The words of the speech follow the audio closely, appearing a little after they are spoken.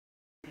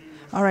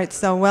All right,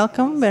 so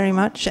welcome very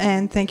much,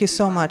 and thank you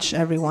so much,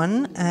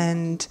 everyone.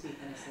 And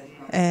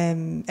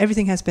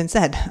everything has been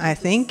said, I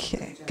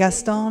think.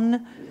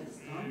 Gaston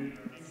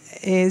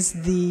is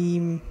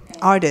the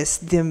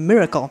artist, the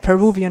miracle,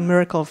 Peruvian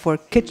miracle for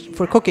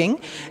cooking,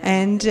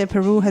 and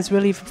Peru has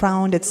really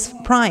found its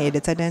pride,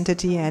 its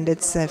identity, and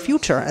its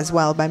future as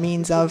well by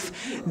means of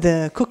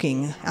the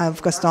cooking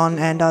of Gaston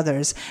and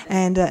others.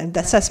 And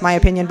that's just my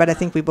opinion, but I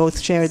think we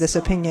both share this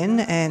opinion,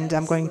 and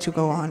I'm going to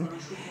go on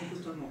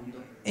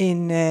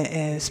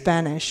in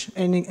Spanish.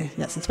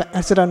 Yes,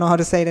 I still don't know how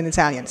to say it in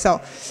Italian.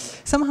 So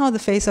somehow the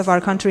face of our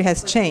country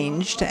has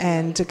changed,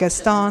 and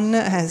Gaston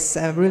has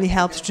really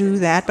helped do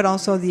that, but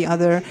also the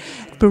other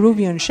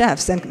Peruvian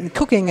chefs and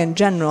cooking in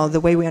general,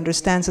 the way we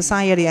understand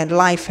society and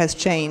life has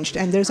changed.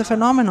 And there's a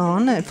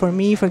phenomenon, for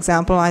me, for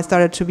example, I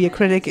started to be a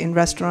critic in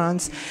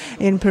restaurants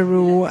in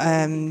Peru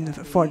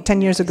for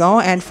 10 years ago,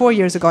 and 4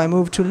 years ago I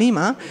moved to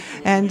Lima,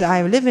 and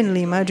I live in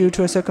Lima due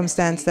to a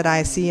circumstance that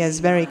I see as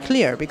very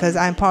clear, because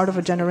I'm part of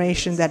a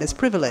generation that is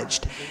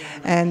privileged.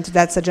 And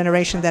that's a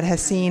generation that has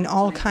seen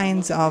all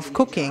kinds of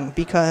cooking,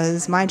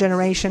 because my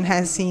generation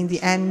has seen the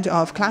end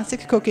of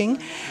classic cooking,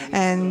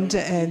 and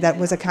that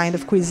was a kind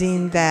of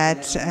cuisine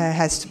that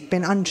has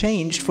been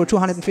unchanged for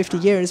 250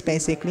 years,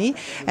 basically.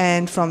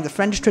 And from the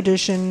French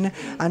tradition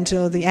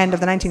until the end of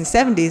the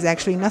 1970s,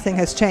 actually nothing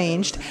has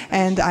changed.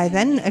 And I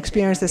then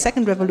experienced the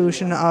second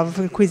revolution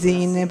of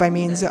cuisine by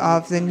means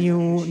of the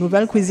new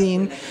Nouvelle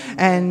Cuisine,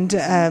 and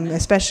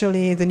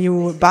especially the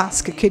new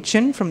Basque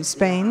kitchen from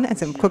Spain, and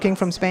some cooking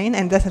from Spain.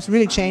 And that has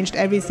really changed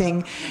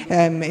everything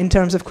in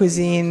terms of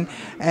cuisine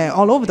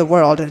all over the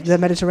world. The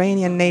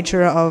Mediterranean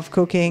nature of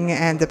cooking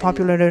and the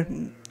popular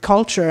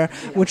culture,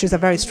 which is a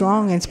very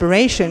strong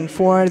inspiration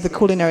for the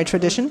culinary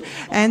tradition.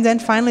 And then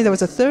finally there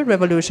was a third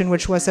revolution,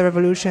 which was a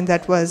revolution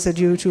that was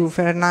due to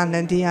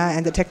Fernand Dia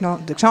and the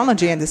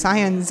technology and the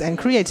science and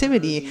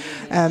creativity,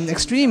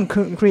 extreme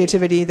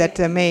creativity that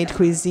made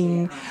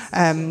cuisine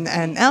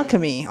an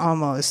alchemy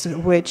almost,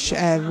 which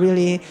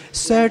really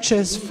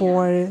searches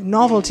for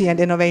novelty and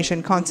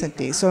innovation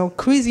constantly. So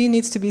cuisine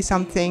needs to be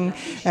something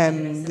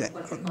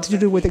to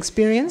do with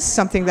experience,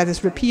 something that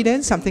is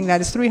repeated, something that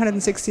is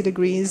 360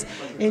 degrees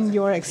in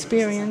your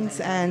experience,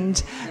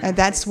 and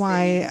that's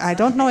why I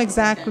don't know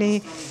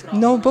exactly,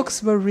 no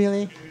books were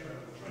really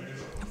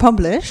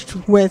published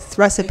with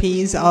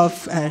recipes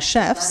of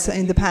chefs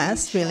in the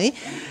past, really.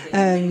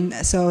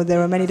 So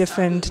there are many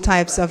different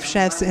types of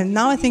chefs, and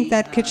now I think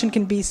that kitchen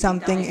can be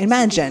something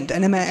imagined,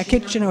 a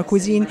kitchen or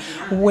cuisine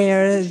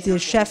where the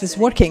chef is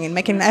working and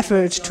making an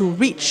effort to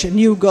reach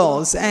new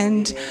goals.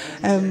 And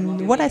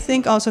what I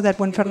think also that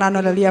when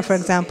Fernando Dalia, for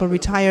example,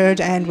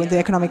 retired, and when the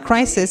economic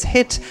crisis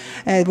hit,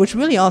 which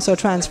really also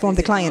transformed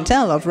the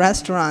clientele of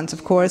restaurants,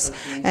 of course,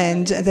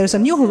 and there's a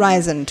new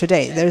horizon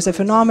today. There's a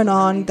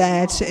phenomenon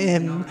that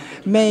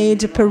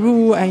made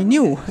Peru a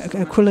new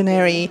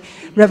culinary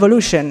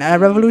revolution, a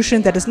revolution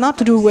that is not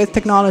to do with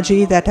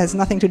technology, that has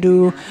nothing to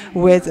do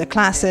with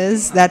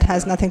classes, that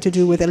has nothing to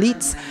do with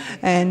elites,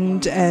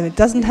 and it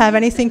doesn't have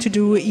anything to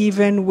do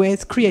even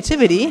with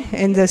creativity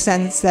in the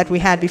sense that we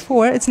had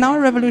before. It's now a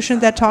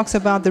revolution that talks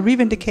about the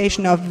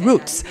reivindication of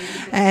roots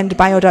and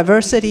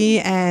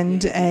biodiversity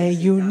and a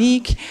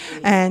unique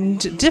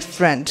and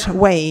different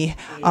way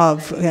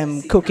of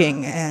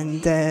cooking.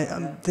 And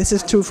this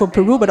is true for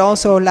Peru, but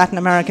also Latin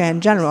America in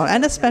general,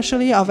 and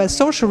especially of a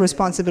social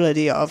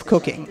responsibility of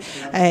cooking,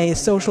 a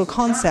social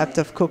concept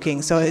of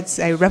cooking. So it's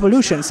a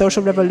revolution,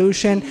 social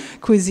revolution,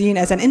 cuisine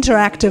as an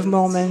interactive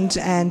moment,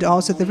 and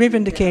also the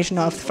reivindication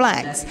of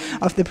flags,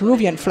 of the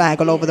Peruvian flag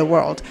all over the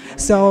world.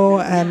 So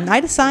I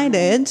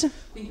decided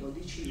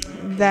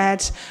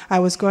that I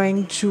was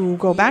going to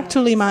go back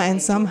to Lima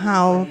and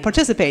somehow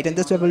participate in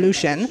this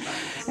revolution.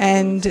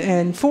 And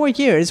in 4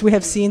 years, we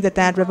have seen that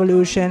that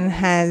revolution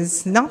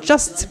has not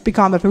just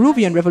become a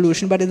Peruvian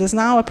revolution, but it is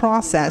now a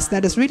process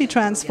that is really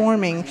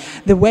transforming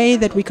the way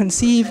that we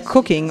conceive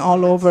cooking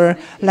all over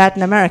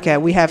Latin America.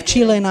 We have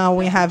Chile now,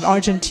 we have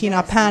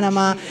Argentina,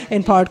 Panama,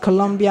 in part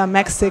Colombia,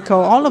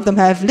 Mexico. All of them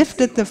have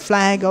lifted the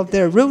flag of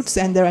their roots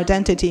and their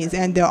identities,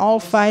 and they're all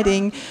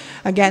fighting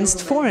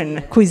against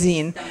foreign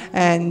cuisine.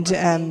 And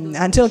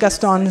until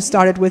Gaston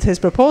started with his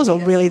proposal,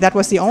 really, that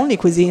was the only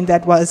cuisine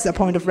that was a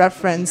point of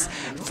reference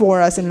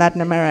for us in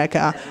Latin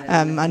America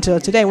until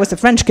today. Was the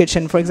French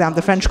kitchen, for example,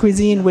 the French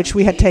cuisine, which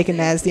we had taken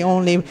as the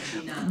only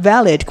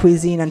valid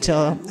cuisine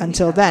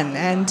until then.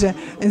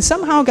 And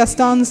somehow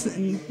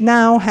Gaston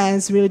now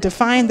has really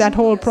defined that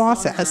whole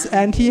process,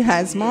 and he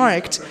has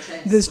marked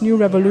this new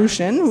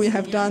revolution. We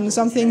have done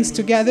some things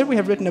together. We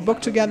have written a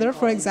book together,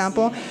 for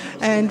example,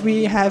 and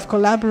we have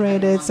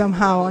collaborated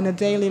somehow on a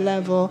daily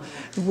level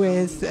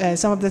with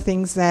some of the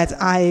things that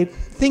I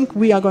think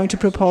we are going to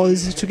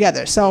propose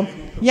together. So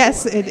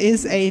yes, it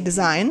is a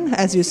design,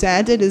 as you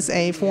said. It is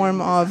a form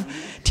of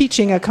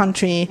teaching a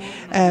country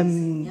a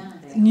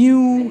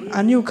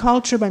new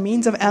culture by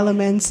means of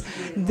elements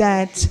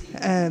that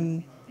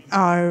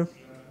are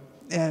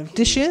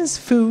dishes,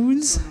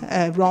 foods,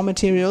 raw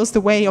materials,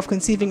 the way of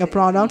conceiving a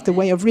product, the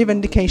way of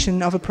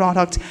revendication of a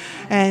product,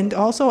 and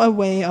also a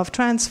way of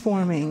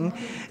transforming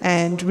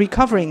and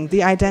recovering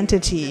the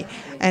identity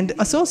and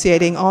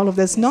associating all of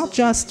this not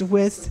just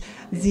with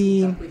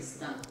the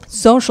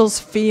social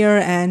sphere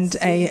and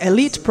a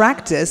elite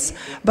practice,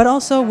 but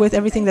also with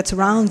everything that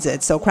surrounds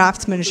it. So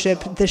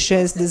craftsmanship,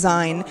 dishes,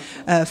 design,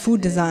 food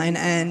design,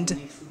 and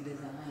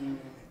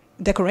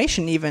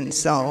decoration even.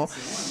 So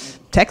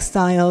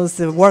textiles,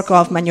 the work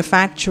of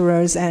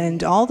manufacturers,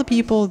 and all the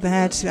people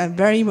that a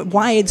very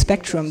wide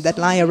spectrum that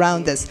lie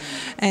around this.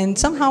 And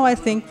somehow I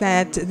think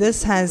that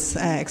this has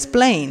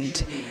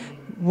explained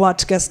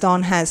what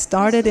Gaston has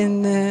started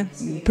in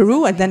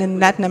Peru and then in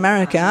Latin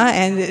America,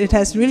 and it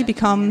has really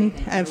become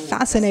a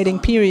fascinating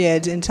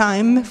period in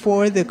time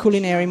for the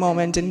culinary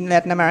moment in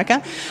Latin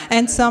America.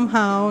 And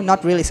somehow,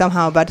 not really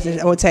somehow, but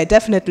I would say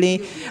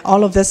definitely,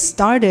 all of this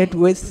started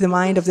with the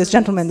mind of this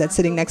gentleman that's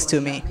sitting next to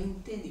me.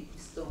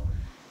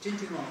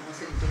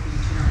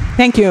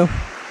 Thank you.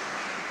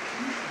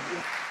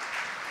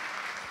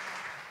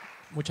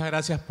 Muchas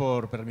gracias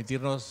por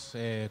permitirnos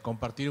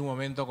compartir un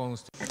momento con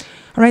usted.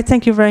 All right,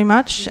 thank you very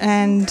much,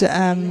 and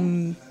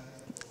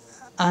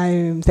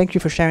I thank you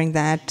for sharing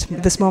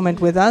this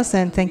moment with us,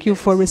 and thank you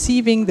for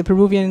receiving the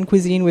Peruvian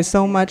cuisine with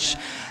so much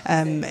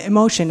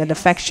emotion and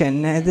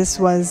affection. This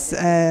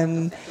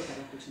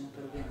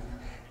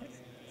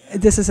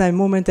is a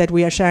moment that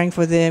we are sharing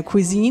for the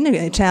cuisine,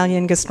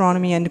 Italian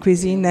gastronomy and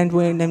cuisine. And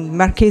in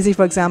Marchesi,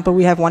 for example,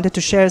 we have wanted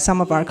to share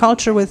some of our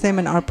culture with him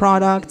and our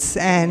products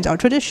and our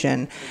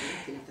tradition.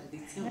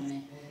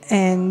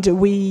 And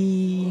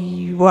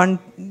we want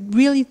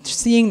really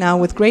seeing now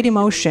with great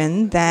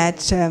emotion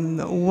that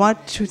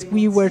what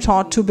we were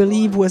taught to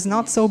believe was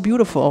not so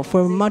beautiful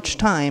for much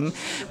time,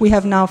 we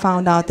have now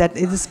found out that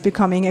it is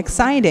becoming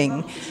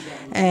exciting.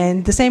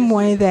 And the same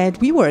way that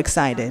we were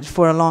excited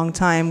for a long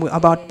time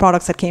about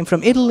products that came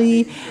from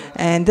Italy,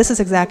 and this is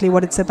exactly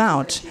what it's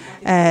about.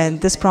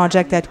 And this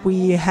project that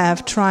we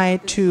have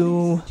tried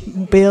to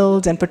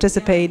build and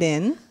participate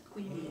in,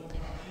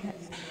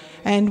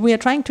 and we are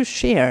trying to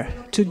share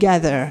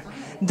together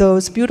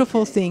those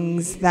beautiful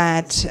things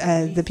that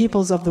the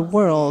peoples of the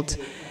world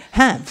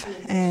have.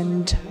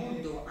 And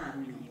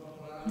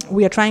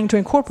we are trying to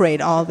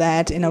incorporate all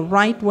that in a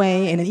right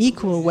way, in an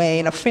equal way,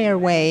 in a fair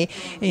way,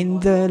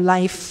 in the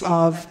life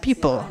of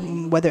people,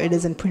 whether it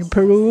is in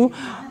Peru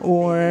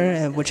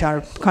or which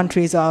are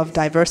countries of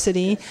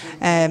diversity,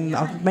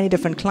 of many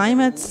different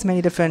climates,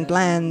 many different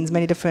lands,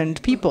 many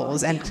different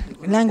peoples and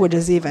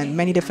languages even,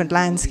 many different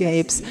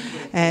landscapes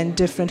and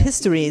different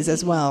histories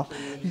as well.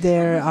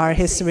 There are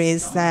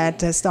histories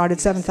that started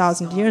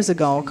 7,000 years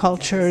ago,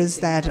 cultures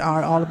that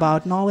are all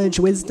about knowledge,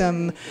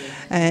 wisdom,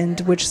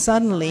 and which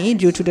suddenly,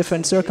 due to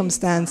different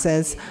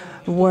circumstances,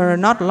 were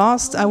not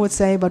lost, I would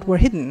say, but were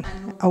hidden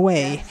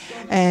away.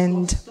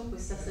 And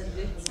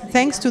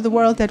thanks to the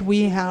world that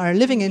we are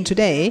living in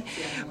today,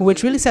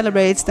 which really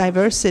celebrates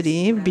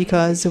diversity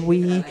because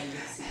we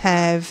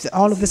have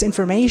all of this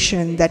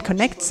information that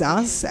connects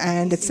us,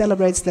 and it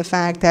celebrates the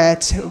fact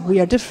that we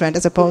are different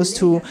as opposed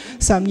to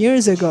some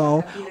years ago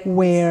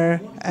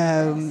where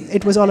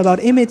it was all about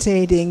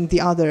imitating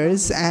the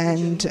others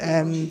and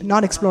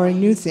not exploring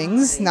new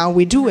things. Now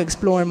we do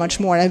explore much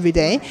more every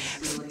day.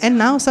 And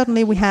now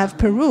suddenly we have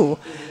Peru,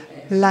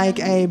 like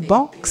a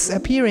box,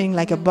 appearing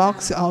like a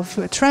box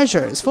of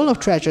treasures, full of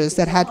treasures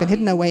that had been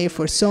hidden away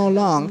for so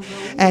long,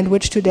 and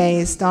which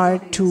today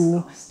start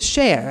to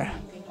share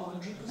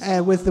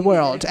with the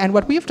world. And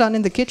what we've done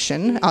in the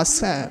kitchen,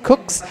 us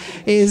cooks,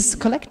 is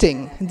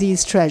collecting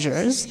these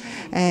treasures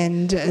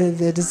and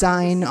the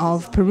design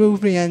of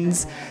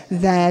Peruvians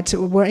that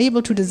were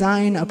able to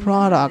design a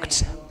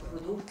product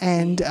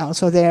and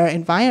also their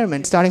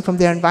environment, starting from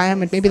their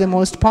environment, maybe the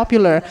most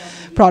popular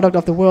product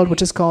of the world,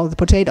 which is called the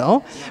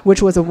potato,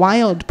 which was a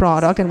wild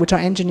product and which our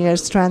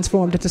engineers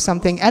transformed into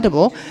something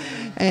edible,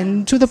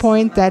 and to the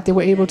point that they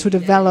were able to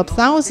develop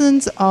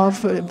thousands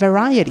of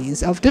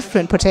varieties of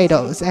different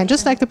potatoes. And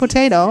just like the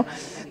potato,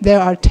 there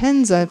are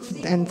tens of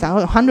and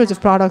hundreds of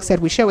products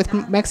that we share with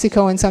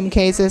Mexico in some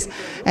cases,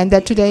 and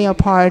that today are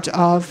part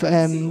of,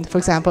 for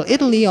example,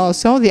 Italy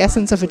also, the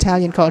essence of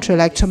Italian culture,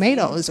 like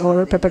tomatoes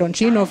or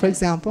pepperoncino, for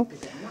example,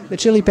 the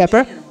chili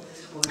pepper.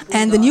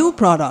 And the new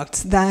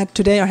products that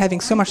today are having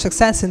so much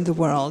success in the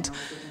world.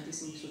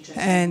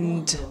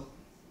 And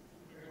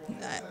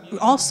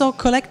also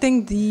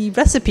collecting the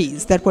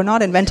recipes that were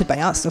not invented by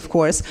us, of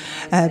course,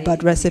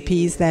 but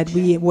recipes that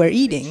we were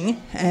eating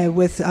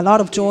with a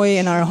lot of joy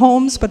in our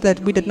homes, but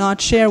that we did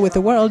not share with the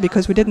world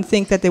because we didn't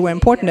think that they were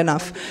important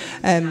enough,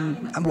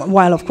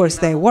 while of course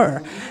they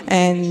were.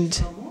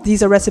 And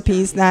these are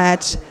recipes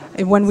that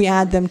when we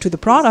add them to the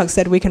products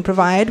that we can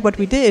provide, what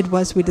we did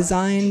was we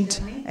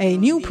designed a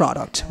new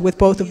product with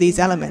both of these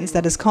elements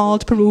that is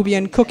called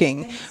Peruvian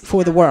cooking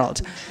for the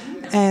world.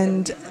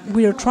 And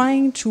we are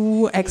trying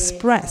to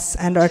express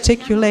and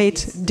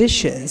articulate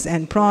dishes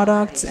and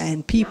products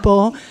and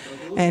people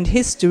and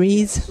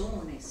histories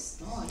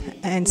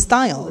and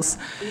styles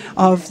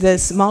of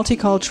this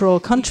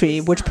multicultural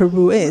country, which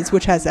Peru is,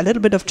 which has a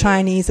little bit of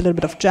Chinese, a little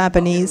bit of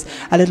Japanese,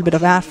 a little bit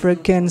of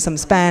African, some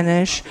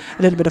Spanish,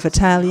 a little bit of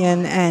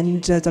Italian,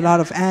 and a lot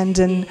of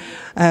Andean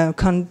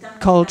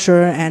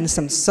culture and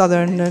some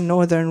southern,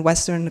 northern,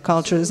 western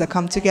cultures that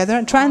come together,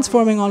 and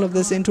transforming all of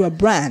this into a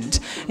brand,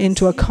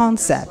 into a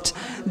concept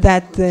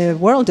that the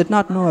world did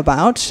not know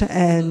about,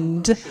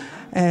 and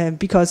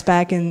because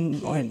back in,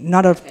 or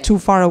not a too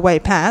far away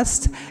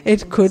past,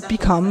 it could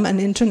become an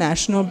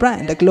international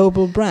brand, a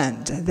global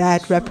brand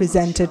that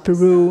represented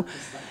Peru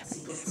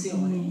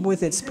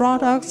with its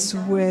products,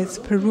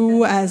 with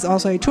Peru as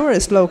also a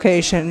tourist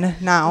location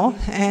now,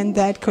 and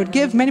that could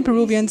give many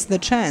Peruvians the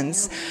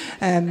chance,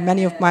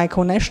 many of my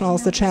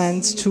co-nationals the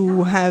chance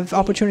to have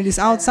opportunities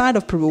outside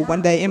of Peru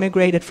when they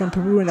immigrated from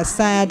Peru in a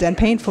sad and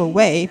painful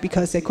way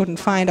because they couldn't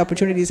find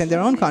opportunities in their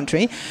own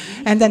country,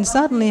 and then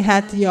suddenly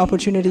had the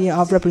opportunity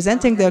of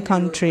representing their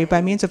country by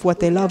means of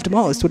what they loved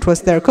most, which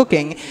was their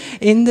cooking,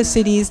 in the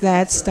cities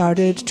that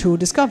started to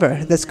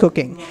discover this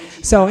cooking.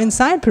 So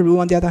inside Peru,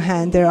 on the other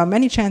hand, there are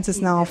many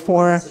chances now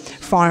for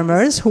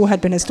farmers who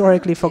had been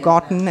historically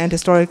forgotten and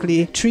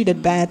historically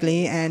treated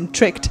badly and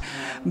tricked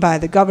by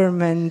the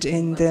government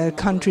in the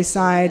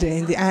countryside,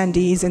 in the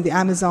Andes, in the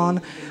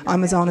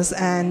Amazonas,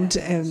 and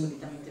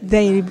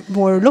they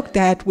were looked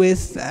at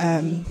with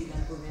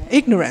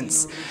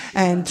ignorance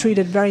and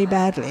treated very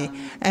badly,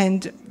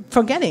 and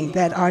forgetting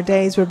that our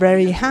days were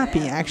very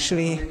happy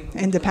actually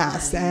in the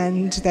past,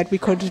 and that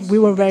we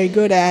were very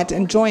good at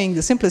enjoying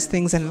the simplest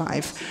things in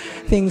life,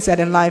 things that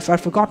in life are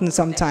forgotten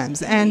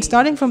sometimes. And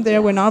starting from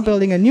there, we're now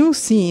building a new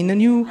scene, a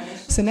new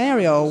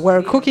scenario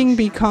where cooking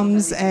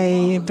becomes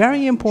a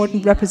very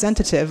important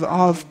representative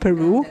of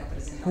Peru,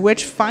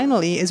 which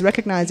finally is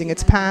recognizing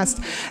its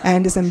past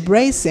and is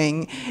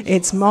embracing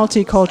its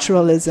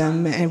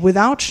multiculturalism, and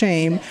without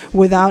shame,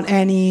 without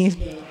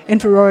any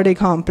inferiority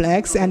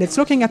complex, and it's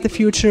looking at the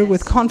future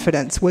with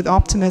confidence, with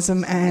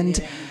optimism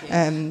and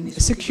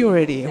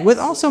security, with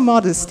also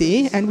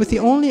modesty, and with the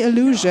only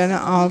illusion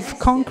of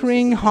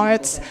conquering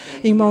hearts,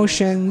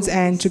 emotions,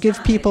 and to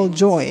give people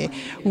joy,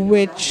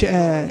 which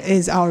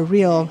is our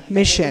real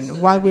mission,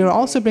 while we are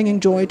also bringing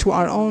joy to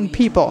our own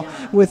people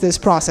with this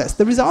process.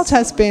 The result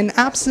has been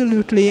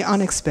absolutely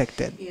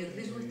unexpected.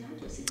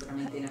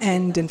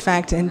 And in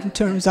fact, in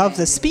terms of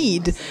the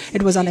speed,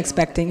 it was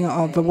unexpected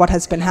of what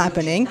has been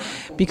happening,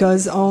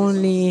 because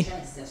only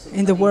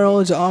in the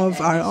world of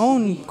our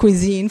own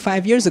cuisine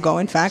 5 years ago,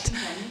 in fact,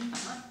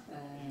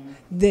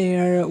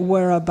 there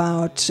were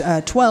about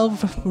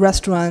 12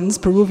 restaurants,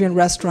 Peruvian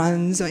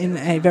restaurants, in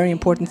a very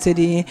important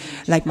city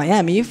like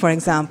Miami, for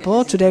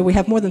example. Today we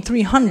have more than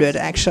 300,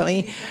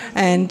 actually.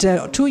 And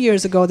 2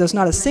 years ago, there's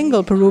not a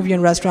single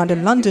Peruvian restaurant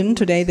in London.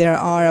 Today there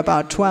are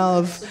about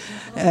 12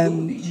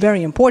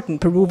 very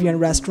important Peruvian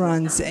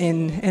restaurants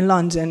in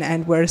London,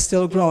 and we're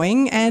still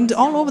growing. And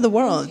all over the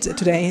world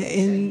today,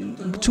 in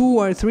 2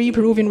 or 3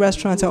 Peruvian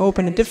restaurants are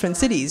open in different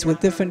cities with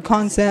different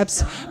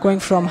concepts,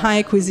 going from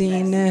high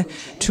cuisine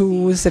to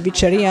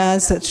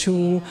cevicherias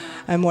to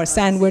more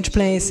sandwich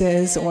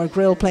places or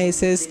grill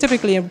places,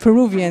 typically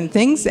Peruvian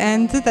things.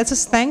 And that's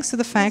just thanks to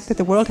the fact that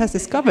the world has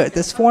discovered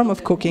this form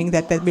of cooking,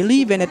 that they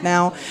believe in it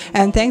now,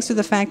 and thanks to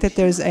the fact that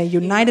there's a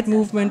united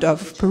movement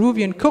of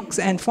Peruvian cooks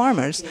and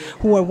farmers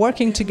who are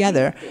working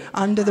together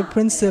under the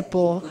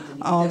principle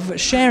of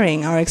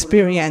sharing our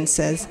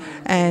experiences.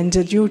 And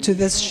due to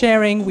this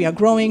sharing, we are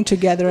growing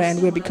together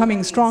and we're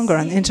becoming stronger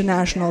on an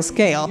international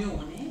scale.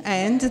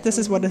 And this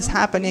is what is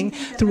happening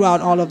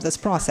throughout all of this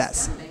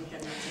process.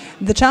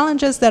 The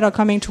challenges that are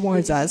coming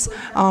towards us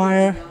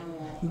are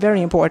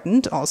very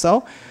important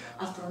also.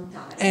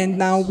 And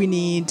now we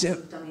need to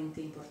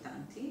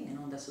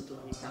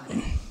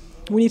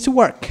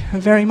work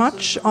very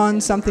much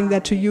on something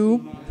that to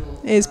you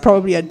is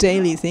probably a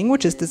daily thing,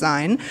 which is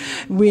design.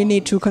 We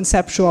need to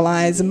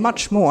conceptualize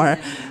much more,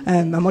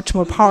 a much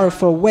more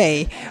powerful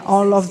way,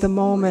 all of the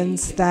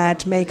moments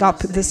that make up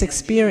this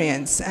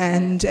experience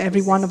and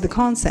every one of the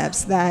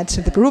concepts that,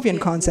 the Peruvian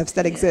concepts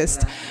that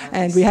exist.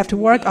 And we have to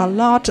work a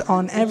lot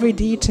on every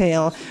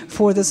detail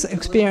for this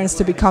experience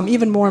to become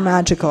even more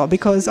magical,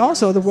 because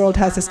also the world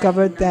has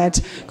discovered that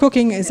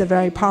cooking is a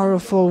very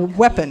powerful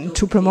weapon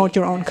to promote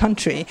your own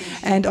country.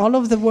 And all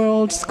of the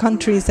world's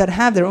countries that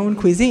have their own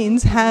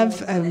cuisines have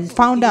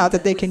found out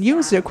that they can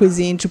use their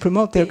cuisine to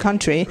promote their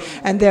country,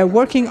 and they're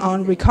working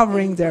on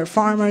recovering their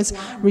farmers,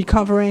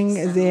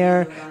 recovering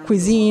their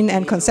cuisine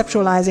and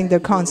conceptualizing their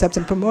concepts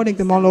and promoting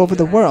them all over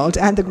the world.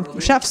 And the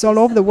chefs all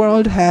over the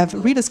world have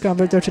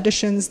rediscovered their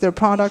traditions, their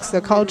products,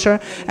 their culture,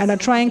 and are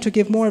trying to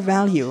give more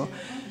value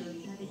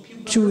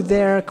to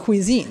their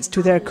cuisines,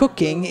 to their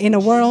cooking, in a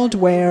world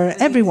where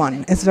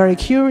everyone is very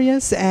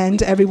curious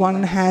and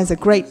everyone has a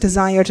great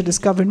desire to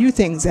discover new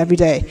things every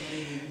day.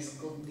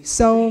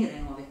 So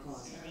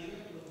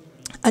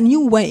a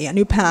new way, a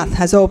new path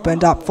has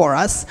opened up for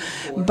us,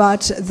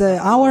 but the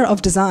hour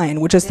of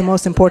design, which is the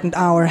most important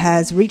hour,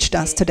 has reached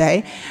us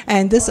today,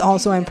 and this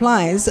also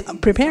implies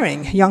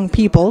preparing young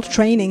people,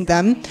 training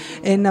them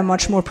in a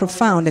much more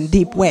profound and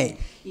deep way.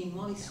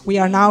 We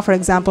are now, for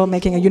example,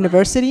 making a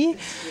university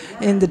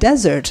in the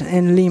desert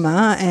in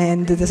Lima,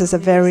 and this is a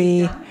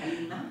very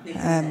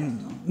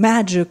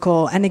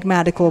magical,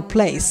 enigmatical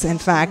place. In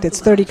fact,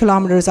 it's 30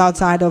 kilometers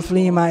outside of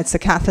Lima. It's a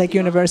Catholic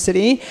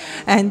university.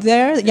 And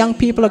there, young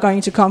people are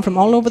going to come from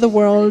all over the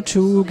world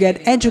to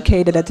get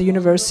educated at the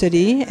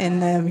university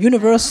in a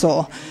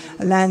universal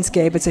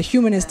landscape. It's a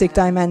humanistic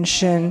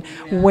dimension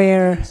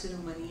where,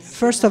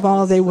 first of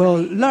all, they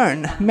will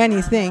learn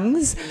many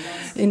things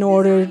in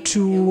order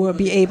to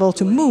be able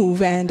to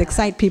move and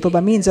excite people by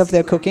means of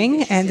their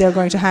cooking. And they're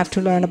going to have to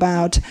learn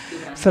about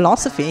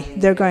philosophy.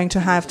 They're going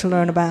to have to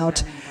learn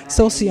about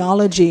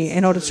sociology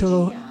in order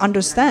to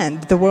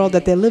understand the world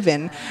that they live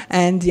in,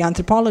 and the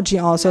anthropology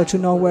also to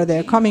know where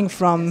they're coming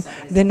from.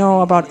 They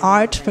know about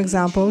art, for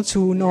example,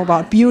 to know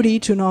about beauty,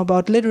 to know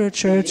about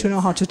literature, to know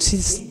how to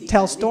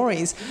tell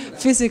stories,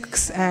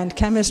 physics and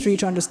chemistry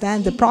to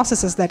understand the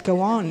processes that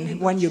go on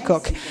when you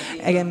cook.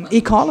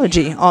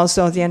 Ecology,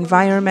 also the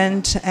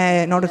environment,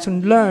 in order to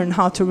learn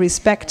how to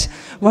respect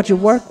what you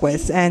work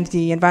with and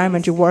the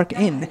environment you work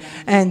in.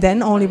 And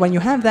then only when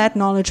you have that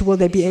knowledge will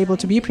they be able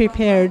to be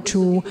prepared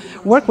to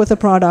work with the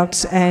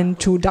products and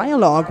to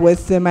dialogue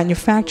with the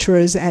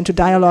manufacturers and to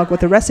dialogue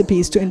with the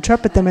recipes, to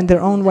interpret them in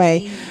their own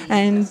way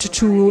and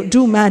to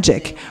do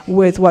magic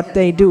with what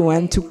they do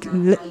and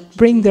to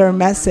bring their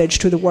message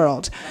to the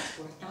world.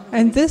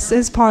 And this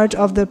is part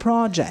of the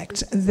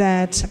project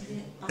that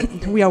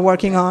we are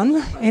working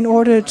on in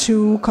order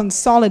to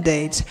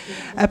consolidate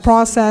a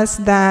process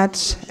that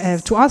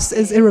to us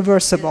is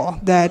irreversible,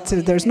 that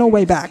there's no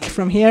way back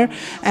from here,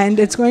 and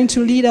it's going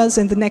to lead us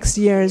in the next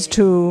years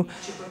to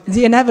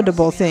the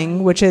inevitable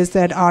thing, which is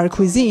that our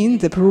cuisine,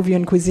 the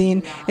Peruvian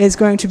cuisine, is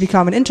going to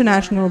become an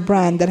international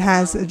brand that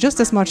has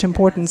just as much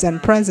importance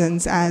and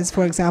presence as,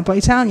 for example,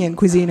 Italian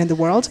cuisine in the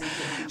world,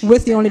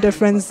 with the only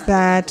difference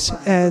that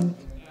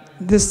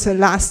this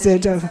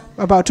lasted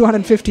about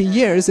 250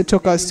 years it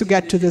took us to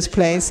get to this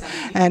place,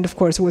 and of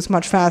course it was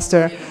much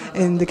faster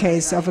in the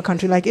case of a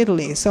country like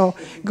Italy. So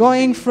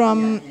going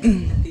from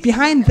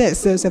behind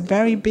this, there's a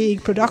very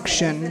big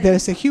production,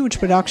 there's a huge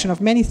production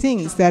of many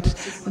things that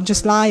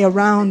just lie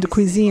around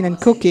cuisine and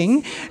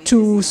cooking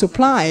to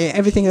supply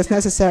everything that's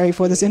necessary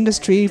for this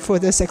industry, for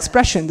this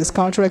expression, this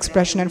cultural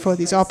expression, and for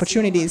these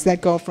opportunities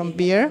that go from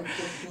beer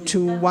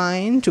to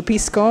wine, to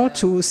pisco,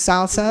 to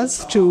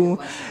salsas, to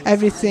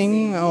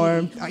everything,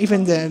 or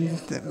even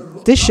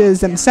the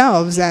dishes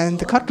themselves, and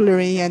the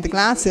cutlery, and the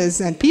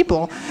glasses, and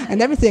people, and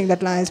everything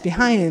that lies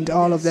behind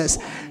all of this.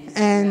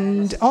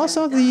 And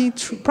also the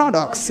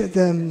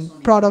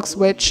products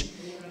which,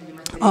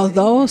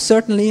 although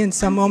certainly in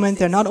some moment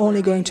they're not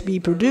only going to be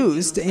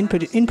produced in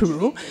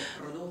Peru,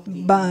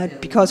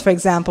 but because, for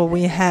example,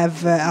 we have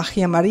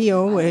ají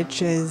amarillo,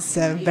 which is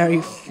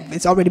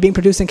it's already being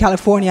produced in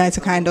California. It's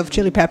a kind of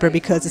chili pepper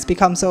because it's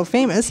become so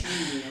famous.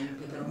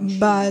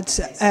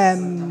 But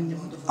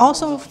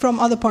also from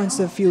other points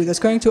of view, that's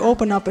going to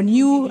open up a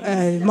new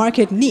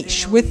market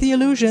niche with the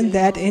illusion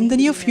that in the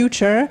near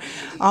future,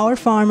 our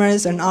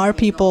farmers and our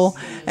people,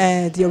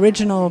 the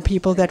original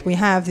people that we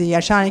have, the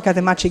Ashanica, the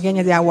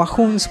Machigueña, the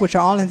Aguajuns, which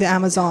are all in the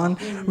Amazon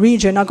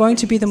region, are going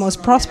to be the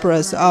most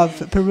prosperous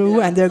of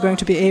Peru, and they're going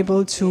to be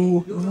able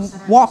to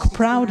walk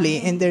proudly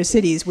in their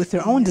cities with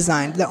their own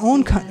design, their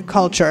own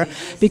culture,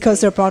 because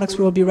their products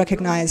will be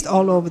recognized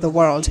all over the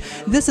world.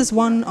 This is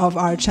one of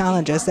our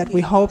challenges that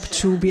we hope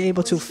to be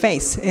able to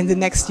face in the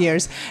next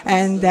years,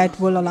 and that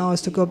will allow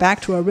us to go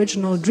back to our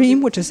original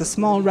dream, which is a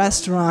small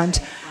restaurant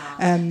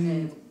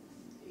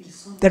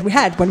that we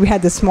had when we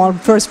had the small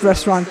first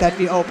restaurant that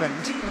we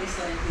opened.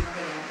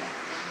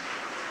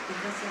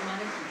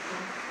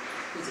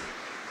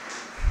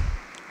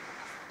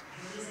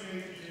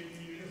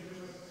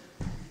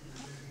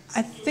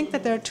 I think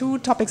that there are two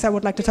topics I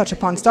would like to touch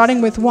upon,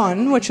 starting with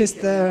one, which is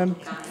the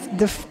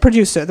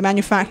producer, the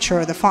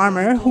manufacturer, the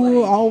farmer,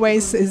 who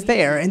always is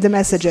there in the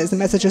messages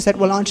that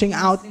we're launching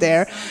out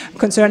there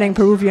concerning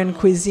Peruvian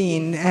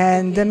cuisine.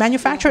 And the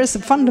manufacturer is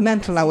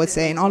fundamental, I would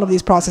say, in all of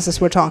these processes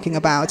we're talking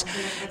about.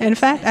 In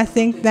fact, I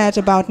think that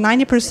about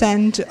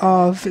 90%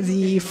 of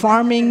the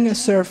farming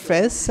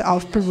surface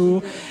of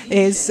Peru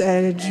is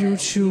due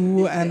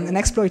to an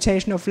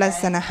exploitation of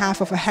less than a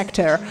half of a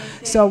hectare.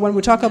 So when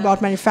we talk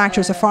about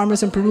manufacturers or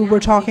farmers in Peru, we're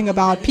talking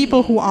about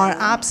people who are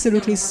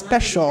absolutely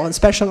special and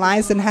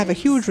specialized and have a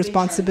huge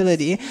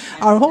responsibility.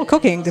 Our whole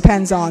cooking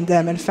depends on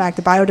them. In fact,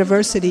 the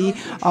biodiversity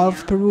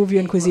of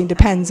Peruvian cuisine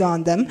depends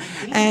on them.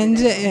 And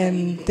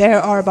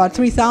there are about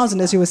 3,000,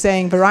 as you were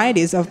saying,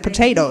 varieties of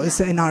potatoes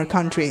in our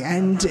country.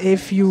 And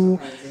if you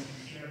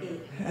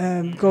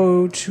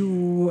go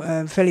to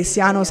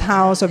Feliciano's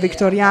house, or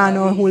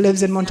Victoriano, who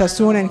lives in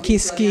Montasun and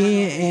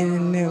Quisqui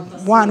in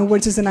Juan,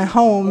 which is in a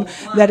home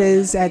that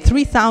is at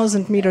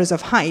 3,000 meters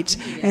of height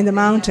in the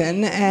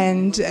mountain,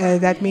 and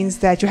that means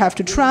that you have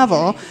to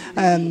travel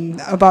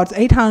about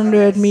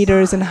 800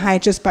 meters in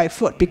height just by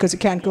foot, because you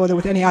can't go there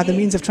with any other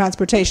means of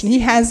transportation. He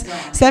has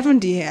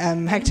 70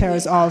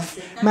 hectares of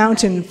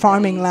mountain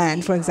farming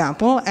land, for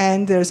example,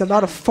 and there's a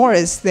lot of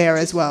forest there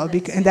as well,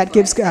 and that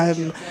gives,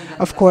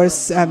 of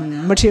course,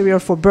 material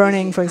for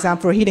burning, for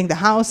example, for heating the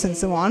house and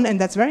so on,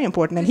 and that's very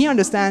important. And he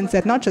understands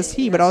that not just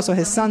he, but also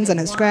his sons and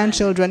his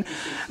grandchildren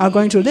are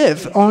going to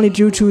live only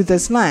due to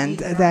this land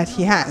that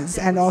he has.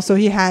 And also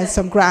he has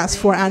some grass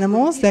for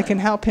animals that can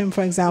help him,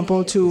 for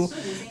example, to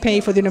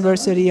pay for the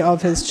university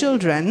of his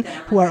children,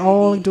 who are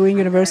all doing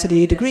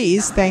university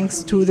degrees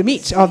thanks to the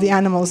meat of the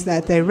animals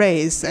that they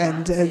raise.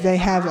 And they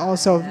have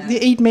also, they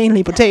eat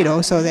mainly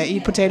potato, so they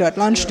eat potato at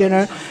lunch,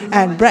 dinner,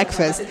 and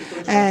breakfast.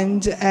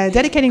 And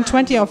dedicating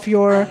 20 of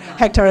your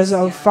hectares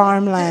of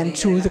farmland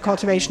to the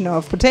cultivation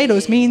of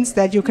potatoes means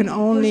that you can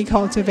only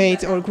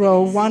cultivate or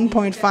grow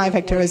 1.5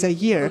 hectares a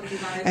year,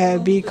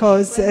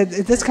 because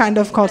this kind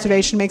of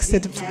cultivation makes the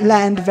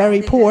land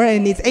very poor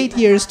and needs 8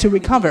 years to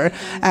recover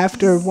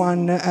after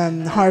one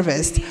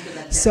harvest.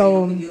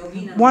 So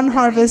one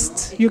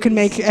harvest you can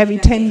make every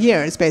 10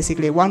 years,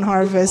 basically. One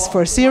harvest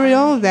for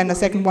cereal, then a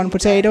second one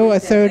potato, a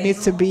third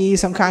needs to be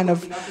some kind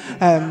of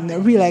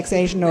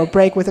relaxation or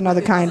break with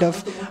another kind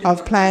of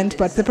plant,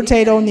 but the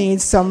potato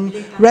needs some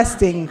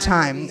resting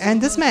time. And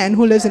this man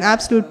who lives in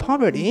absolute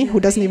poverty, who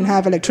doesn't even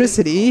have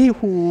electricity,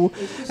 who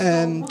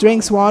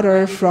drinks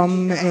water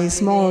from a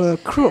small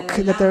crook,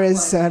 that there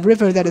is a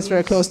river that is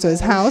very close to his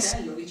house,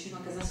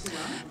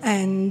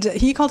 and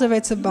he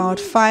cultivates about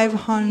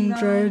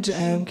 500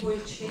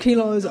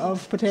 kilos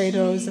of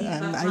potatoes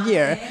a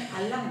year.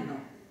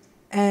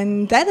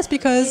 And that is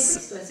because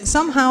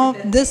somehow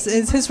this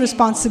is his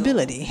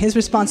responsibility. His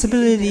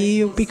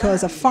responsibility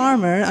because a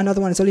farmer,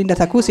 another one is Olinda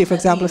Takusi, for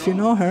example, if you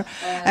know her,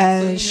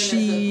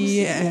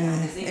 she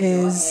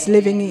is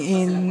living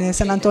in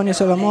San Antonio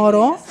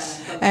Solomoro,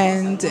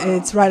 and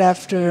it's right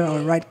after or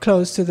right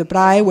close to the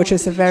Brai, which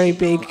is a very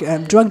big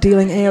drug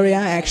dealing area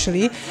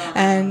actually,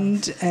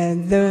 and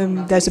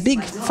there's a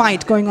big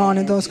fight going on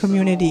in those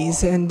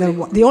communities, and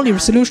the only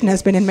solution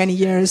has been in many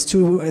years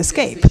to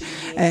escape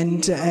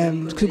and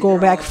to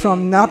go back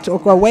from or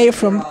go away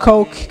from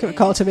coke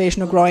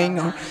cultivation or growing,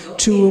 or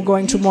to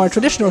going to more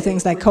traditional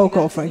things like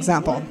cocoa, for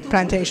example,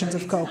 plantations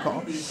of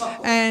cocoa.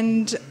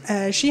 And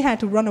she had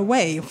to run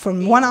away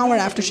from 1 hour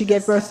after she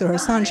gave birth to her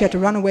son. She had to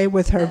run away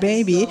with her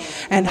baby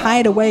and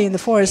hide away in the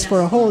forest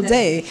for a whole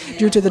day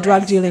due to the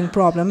drug dealing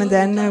problem. And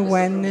then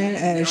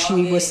when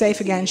she was safe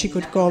again, she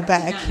could go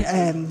back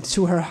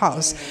to her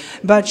house.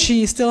 But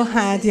she still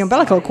had the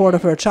umbilical cord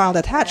of her child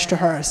attached to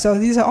her. So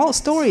these are all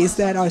stories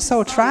that are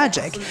so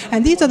tragic.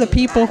 And these are the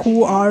people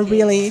who are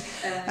really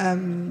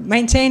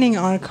maintaining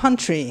our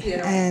country.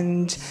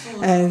 And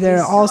there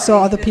are also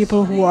other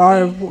people who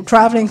are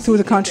traveling through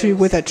the country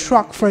with a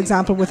truck, for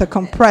example, with a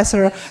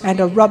compressor and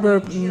a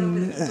rubber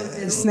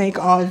snake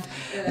of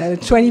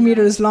 20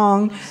 meters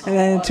long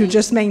to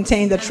just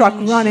maintain the truck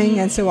running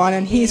and so on.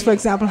 And he, for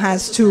example,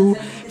 has to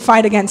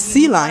fight against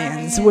sea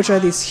lions, which are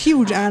these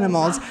huge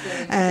animals.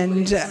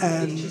 And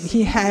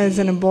he has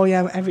an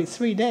embolia every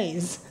 3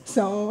 days.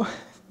 So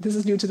this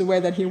is due to the way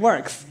that he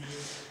works.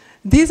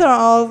 These are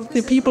all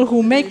the people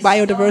who make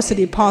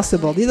biodiversity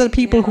possible. These are the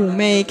people who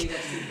make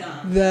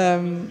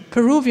the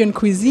Peruvian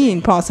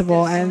cuisine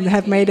possible and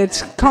have made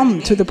it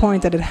come to the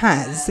point that it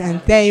has. And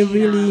they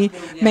really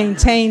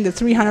maintain the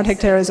 300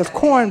 hectares of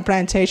corn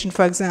plantation,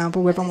 for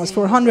example. We have almost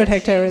 400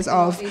 hectares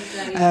of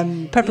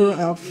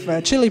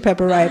chili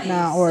pepper right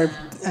now, or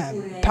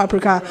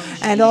paprika.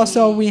 And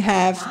also we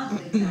have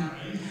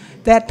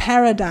that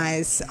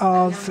paradise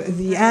of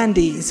the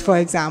Andes, for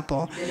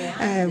example,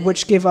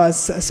 which give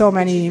us so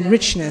many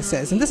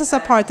richnesses. And this is a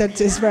part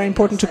that is very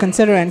important to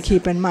consider and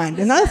keep in mind.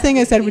 Another thing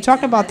is that we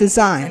talk about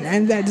design,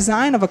 and the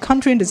design of a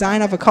country and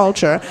design of a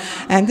culture.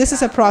 And this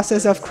is a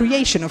process of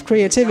creation, of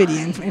creativity,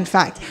 in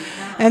fact.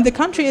 And the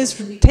country is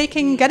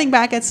getting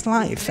back its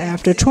life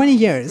after 20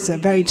 years,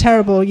 very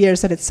terrible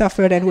years that it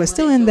suffered, and we're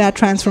still in that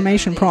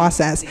transformation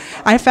process.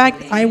 In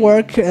fact, I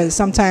work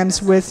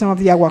sometimes with some of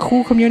the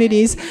Aguaju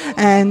communities,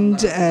 and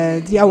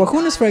the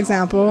Aguajunos, for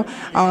example,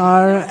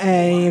 are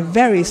a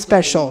very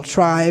special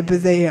tribe.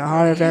 They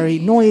are very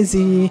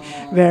noisy,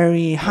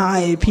 very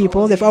high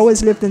people. They've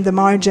always lived in the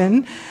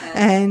margin,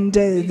 and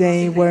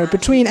they were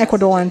between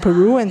Ecuador and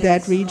Peru in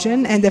that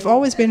region, and they've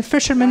always been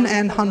fishermen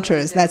and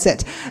hunters. That's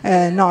it,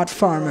 not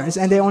farmers,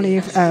 and they only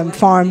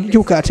farm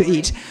yucca to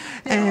eat.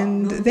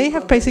 And they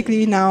have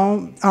basically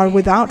now are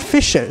without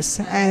fishers,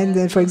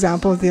 and for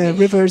example, the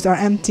rivers are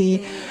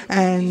empty,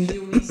 and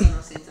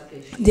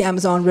the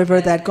Amazon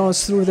River that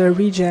goes through their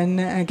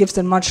region gives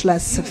them much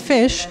less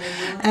fish,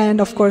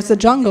 and of course the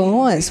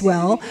jungle as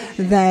well,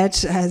 that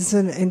has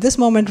in this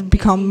moment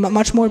become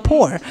much more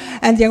poor.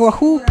 And the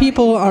Aguaju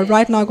people are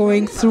right now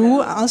going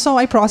through also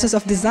a process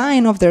of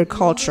design of their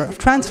culture, of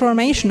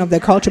transformation of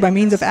their culture by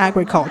means of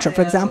agriculture.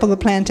 For example, the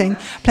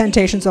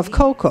plantations of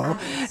cocoa,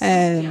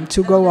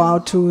 to go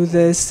out to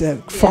this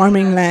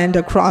farming land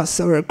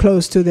across or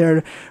close to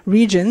their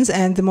regions,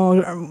 and the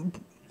more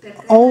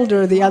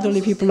older the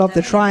elderly people of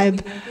the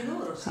tribe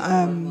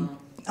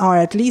are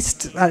at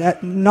least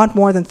not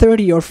more than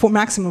 30 or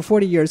maximum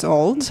 40 years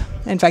old.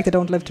 In fact, they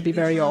don't live to be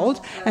very old.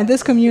 And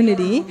this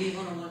community,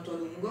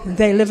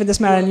 they live in this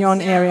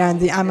Marañón area and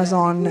the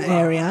Amazon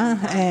area,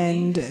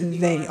 and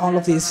all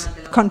of these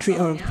country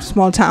or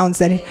small towns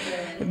that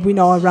we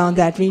know around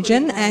that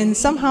region, and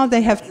somehow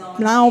they have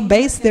now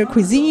based their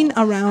cuisine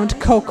around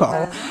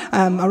cocoa,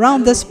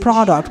 around this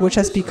product, which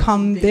has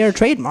become their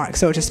trademark,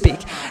 so to speak.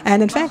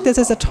 And in fact, this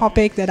is a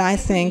topic that I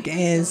think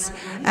is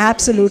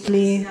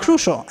absolutely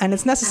crucial, and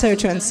it's necessary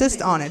to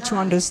insist on it to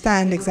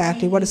understand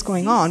exactly what is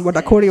going on, what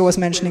Acurio was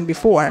mentioning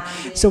before.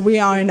 So we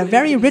are in a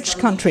very rich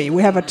country.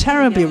 We have a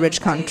terribly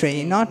rich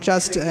country, not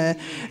just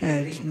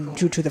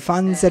due to the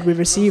funds that we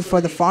receive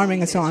for the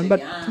farming and so on,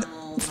 but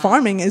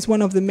farming is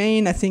one of the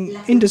main, I think,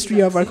 industry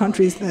of our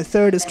country. The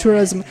third is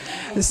tourism.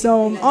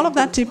 So all of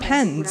that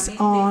depends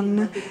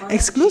on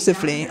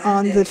exclusively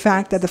on the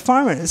fact that the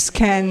farmers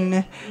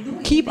can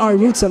keep our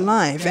roots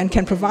alive and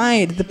can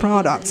provide the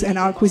products. And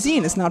our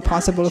cuisine is not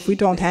possible if we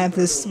don't have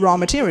this raw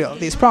material,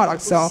 these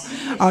products. So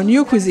our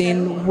new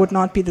cuisine would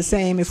not be the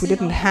same if we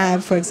didn't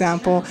have, for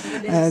example,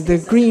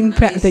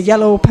 the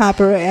yellow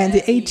pepper and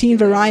the 18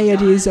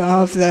 varieties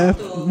of the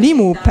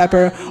limu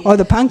pepper, or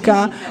the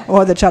panca,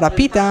 or the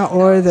charapita,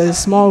 or the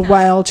small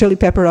wild chili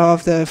pepper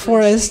of the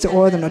forest,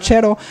 or the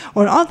nochero,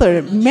 or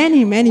other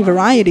many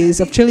varieties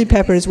of chili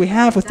peppers we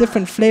have with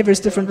different flavors,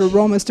 different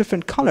aromas,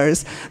 different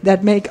colors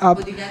that make up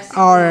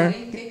our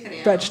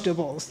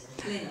vegetables.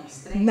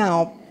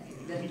 Now,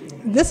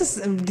 this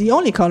is the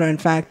only color, in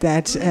fact,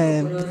 that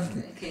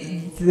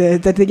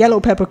the yellow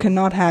pepper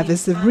cannot have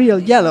is the real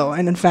yellow.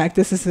 And in fact,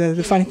 this is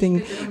the funny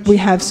thing, we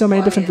have so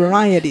many different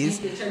varieties.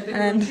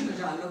 And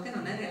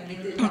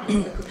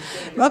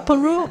well,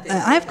 Peru,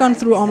 I've gone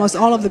through almost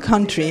all of the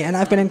country, and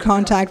I've been in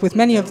contact with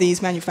many of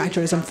these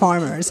manufacturers and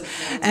farmers.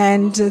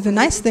 And the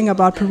nice thing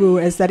about Peru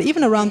is that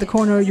even around the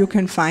corner you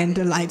can find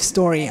a life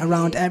story.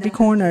 Around every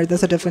corner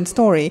there's a different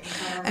story.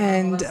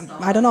 And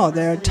I don't know,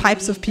 there are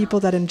types of people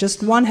that in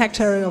just 1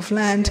 hectare of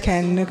land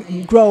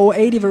can grow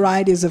 80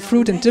 varieties of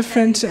fruit and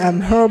different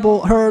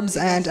herbs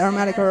and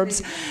aromatic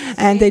herbs.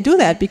 And they do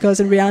that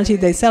because in reality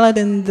they sell it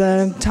in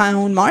the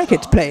town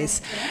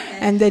marketplace.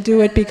 And they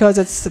do it because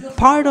it's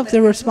part of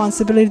their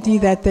responsibility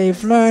that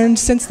they've learned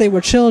since they were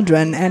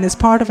children, and is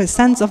part of a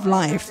sense of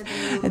life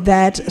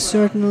that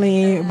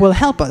certainly will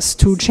help us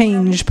to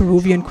change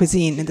Peruvian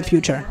cuisine in the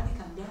future.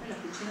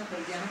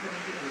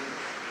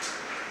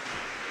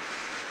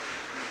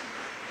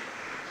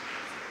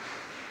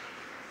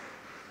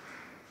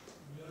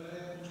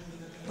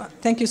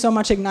 Thank you so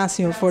much,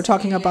 Ignacio, for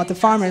talking about the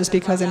farmers,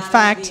 because in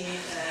fact,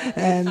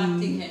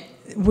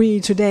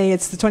 today,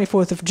 it's the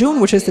 24th of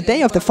June, which is the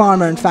day of the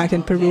farmer, in fact,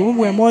 in Peru.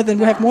 We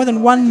have more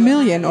than 1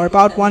 million, or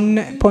about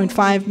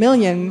 1.5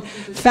 million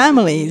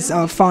families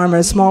of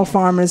farmers, small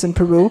farmers in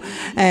Peru.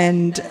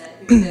 And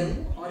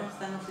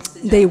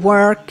they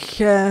work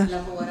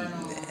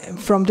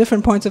from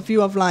different points of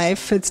view of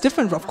life. It's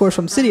different, of course,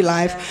 from city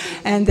life,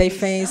 and they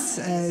face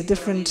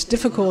different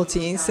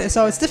difficulties.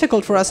 So it's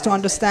difficult for us to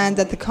understand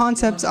that the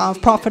concepts of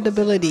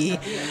profitability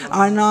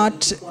are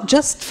not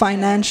just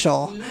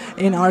financial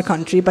in our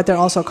country, but they're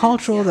also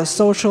cultural, they're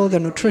social,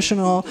 they're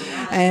nutritional,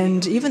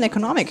 and even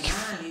economic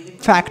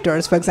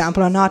factors, for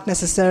example, does not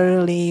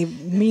necessarily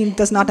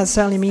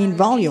mean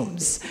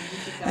volumes.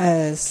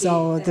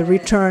 So the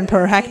return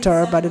per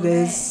hectare, but it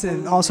is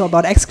also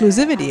about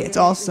exclusivity. It's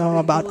also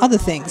about other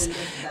things.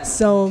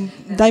 So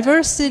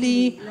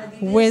diversity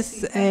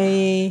with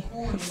a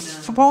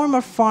form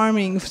of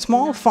farming,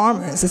 small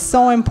farmers, is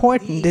so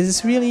important. It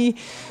is really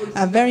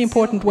a very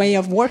important way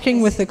of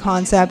working with the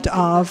concept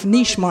of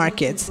niche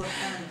markets,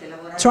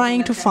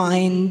 trying to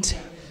find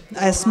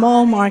a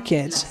small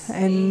market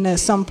in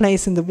some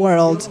place in the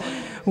world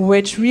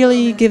which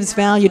really gives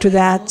value to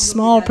that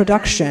small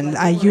production,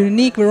 a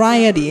unique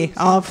variety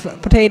of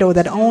potato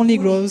that only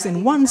grows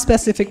in one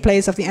specific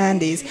place of the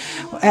Andes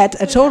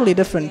at a totally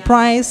different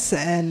price,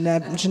 and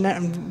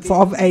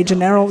for a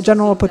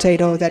general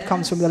potato that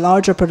comes from the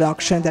larger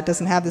production, that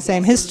doesn't have the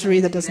same history,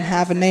 that doesn't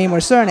have a name or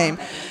surname.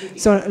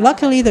 So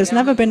luckily there's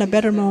never been a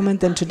better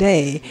moment than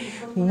today,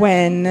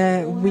 when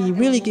we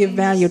really give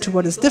value to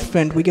what is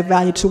different, we give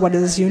value to what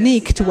is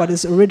unique, to what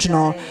is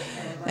original.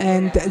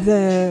 And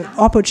the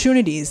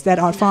opportunities that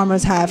our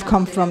farmers have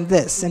come from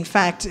this. In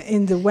fact,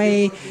 in the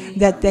way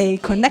that they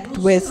connect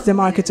with the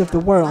markets of the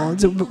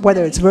world,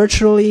 whether it's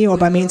virtually or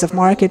by means of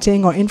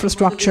marketing or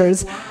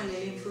infrastructures.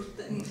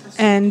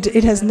 And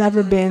it has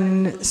never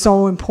been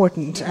so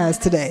important as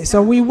today.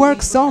 So we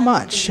work so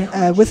much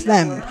with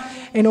them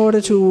in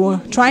order to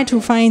try to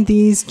find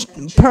these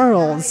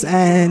pearls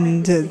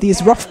and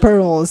these rough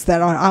pearls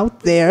that are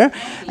out there,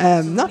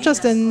 not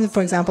just in,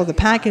 for example, the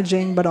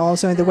packaging, but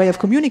also in the way of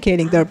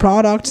communicating their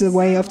product, the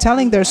way of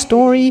telling their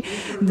story,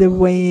 the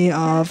way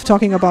of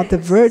talking about the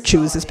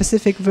virtues, the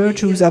specific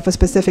virtues of a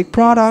specific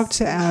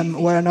product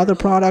or another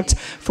product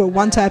for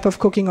one type of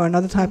cooking or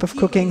another type of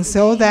cooking,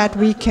 so that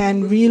we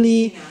can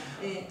really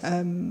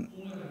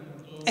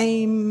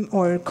aim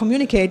or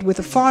communicate with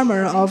the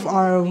farmer of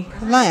our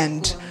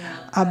land,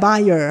 a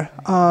buyer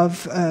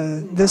of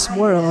this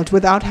world,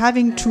 without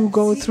having to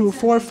go through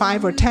 4,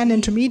 5, or 10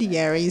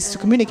 intermediaries to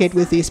communicate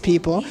with these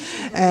people,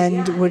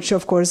 and which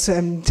of course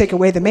take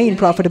away the main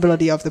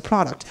profitability of the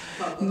product.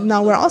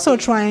 Now we're also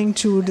trying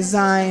to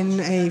design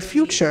a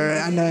future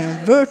and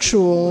a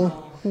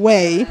virtual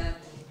way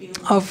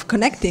of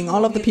connecting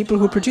all of the people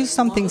who produce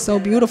something so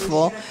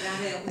beautiful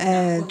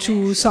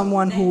to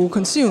someone who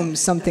consumes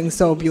something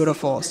so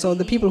beautiful. So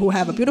the people who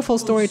have a beautiful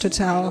story to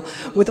tell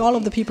with all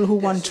of the people who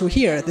want to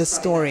hear this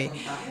story.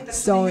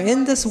 So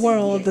in this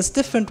world, this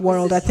different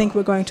world, I think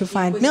we're going to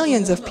find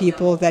millions of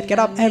people that get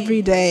up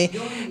every day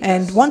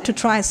and want to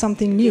try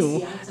something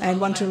new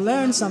and want to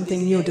learn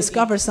something new,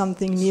 discover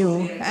something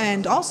new,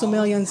 and also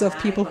millions of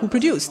people who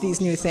produce these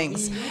new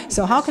things.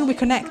 So how can we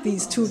connect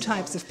these two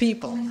types of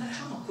people?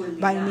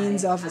 By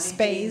means of a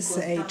space,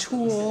 a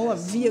tool, a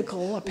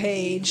vehicle, a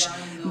page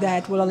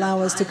that will allow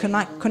us to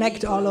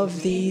connect all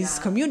of these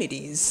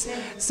communities.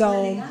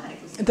 So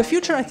the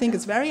future, I think,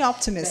 is very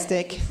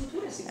optimistic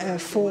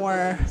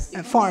for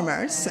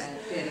farmers,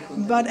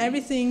 but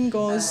everything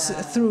goes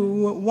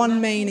through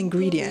one main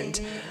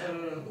ingredient,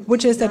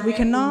 which is that we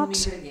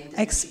cannot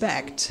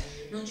expect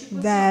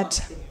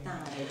that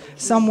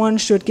someone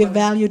should give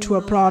value to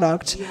a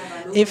product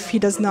if he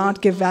does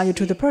not give value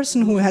to the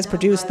person who has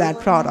produced that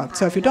product.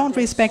 So if you don't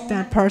respect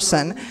that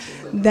person,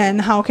 then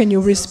how can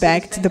you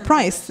respect the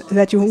price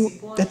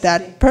that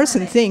that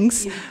person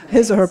thinks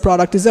his or her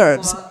product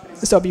deserves?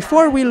 So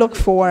before we look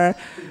for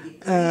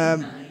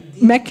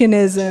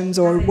mechanisms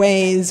or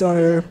ways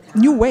or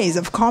new ways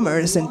of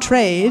commerce and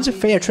trade,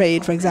 fair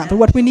trade, for example,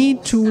 what we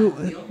need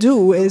to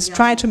do is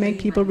try to make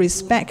people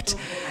respect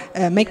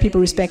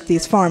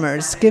these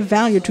farmers, give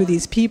value to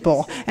these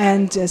people,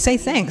 and say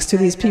thanks to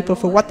these people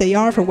for what they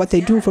are, for what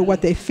they do, for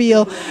what they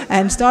feel.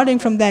 And starting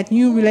from that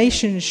new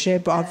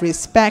relationship of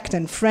respect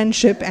and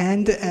friendship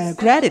and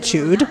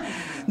gratitude,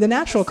 the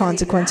natural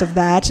consequence of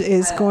that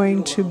is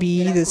going to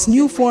be this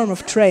new form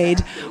of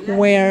trade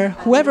where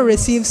whoever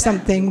receives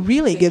something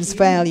really gives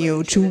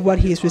value to what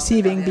he is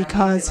receiving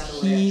because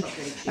he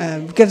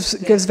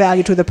gives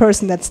value to the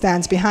person that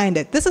stands behind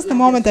it. This is the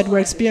moment that we're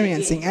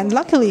experiencing. And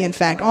luckily, in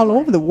fact, all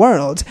over the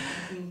world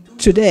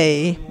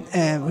today,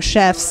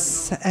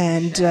 chefs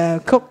and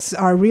cooks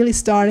are really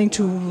starting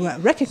to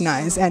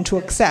recognize and to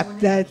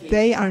accept that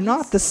they are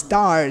not the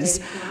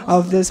stars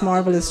of this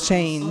marvelous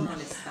chain.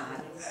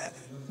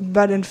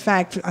 But in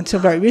fact, until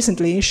very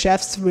recently,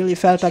 chefs really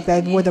felt like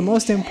they were the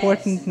most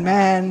important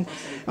man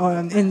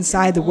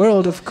inside the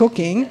world of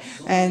cooking,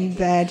 and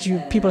that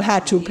people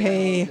had to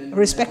pay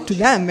respect to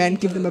them and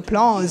give them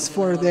applause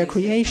for their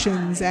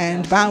creations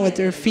and bow at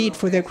their feet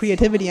for their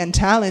creativity and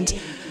talent.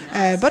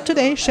 But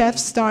today,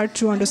 chefs start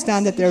to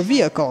understand that they're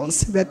vehicles,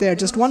 that they're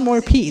just one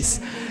more piece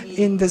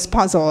in this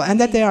puzzle,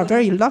 and that they are a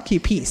very lucky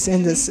piece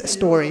in this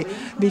story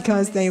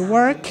because they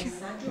work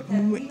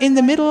in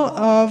the middle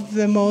of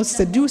the most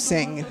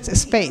seducing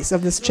space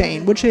of this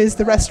chain, which is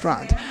the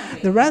restaurant.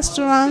 The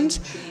restaurant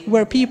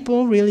where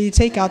people really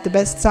take out the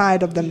best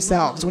side of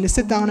themselves. When you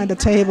sit down at a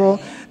table,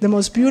 the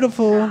most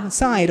beautiful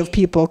side of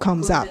people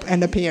comes up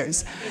and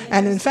appears.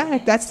 And in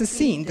fact, that's the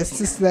scene.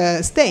 This is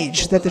the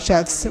stage that the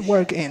chefs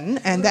work in.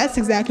 And that's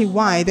exactly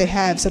why they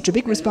have such a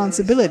big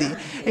responsibility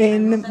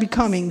in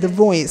becoming the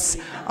voice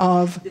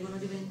of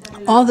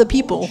all the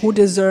people who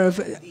deserve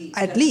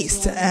at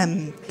least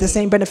the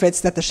same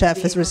benefits that the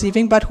chef is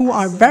receiving, but who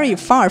are very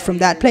far from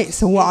that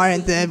place, who are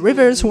in the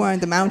rivers, who are in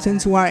the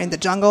mountains, who are in the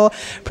jungle,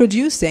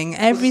 producing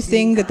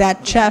everything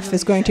that chef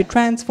is going to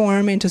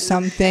transform into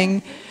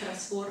something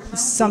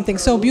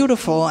so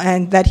beautiful,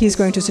 and that he's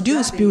going to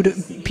seduce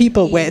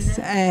people with,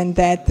 and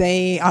that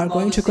they are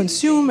going to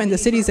consume in the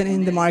cities and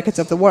in the markets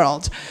of the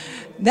world.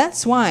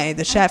 That's why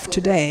the chef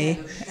today,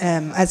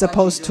 as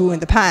opposed to in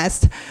the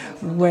past,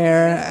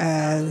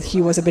 where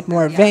he was a bit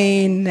more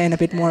vain and a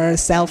bit more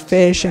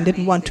selfish and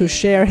didn't want to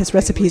share his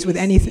recipes with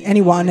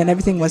anyone and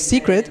everything was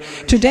secret,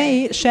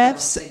 today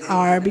chefs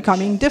are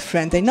becoming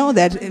different. They know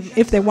that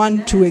if they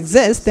want to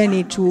exist, they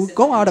need to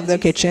go out of their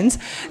kitchens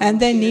and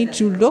they need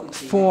to look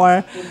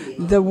for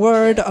the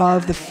word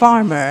of the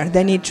farmer.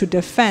 They need to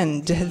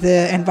defend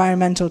the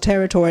environmental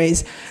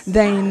territories.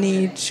 They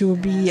need to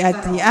be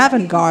at the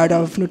avant-garde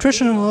of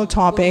nutritional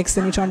topics.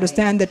 They need to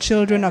understand that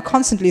children are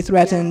constantly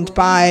threatened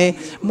by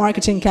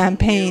marketing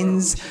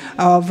campaigns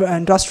of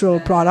industrial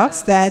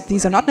products, that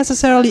these are not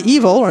necessarily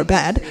evil or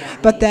bad,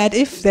 but that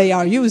if they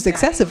are used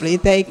excessively,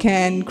 they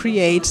can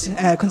create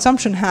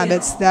consumption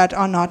habits that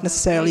are not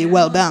necessarily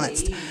well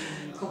balanced.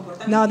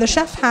 Now, the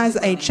chef has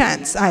a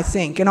chance, I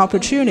think, an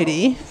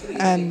opportunity.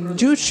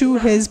 Due to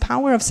his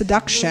power of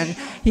seduction,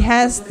 he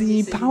has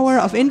the power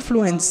of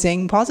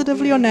influencing,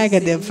 positively or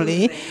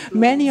negatively,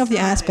 many of the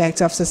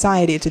aspects of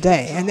society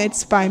today. And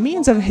it's by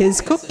means of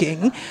his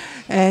cooking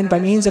and by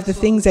means of the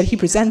things that he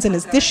presents in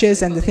his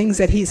dishes and the things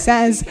that he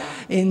says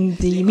in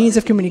the means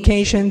of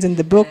communications, in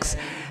the books,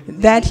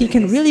 that he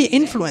can really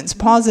influence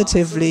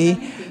positively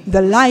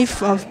the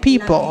life of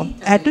people,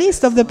 at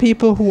least of the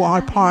people who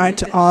are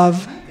part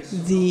of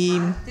the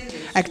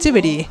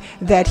activity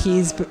that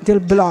he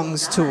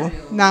belongs to.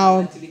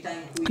 Now,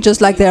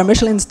 Just like there are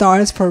Michelin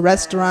stars for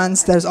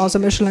restaurants, there's also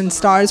Michelin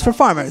stars for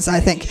farmers,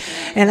 I think.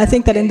 And I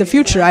think that in the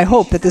future, I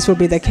hope that this will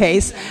be the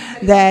case,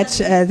 that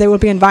they will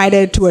be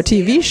invited to a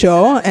TV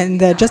show, and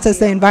just as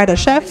they invite a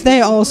chef,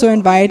 they also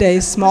invite a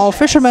small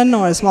fisherman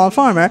or a small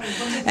farmer.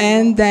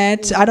 And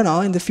that, I don't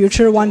know, in the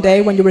future, one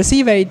day, when you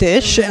receive a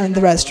dish in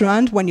the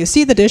restaurant, when you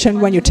see the dish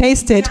and when you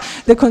taste it,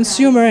 the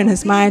consumer in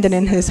his mind and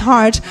in his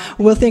heart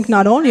will think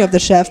not only of the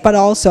chef, but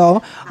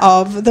also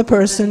of the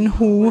person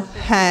who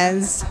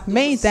has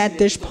made that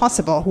dish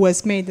possible, who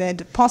has made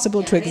it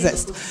possible to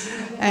exist.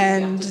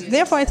 And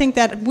therefore, I think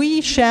that we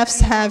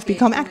chefs have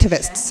become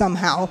activists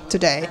somehow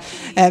today.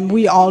 And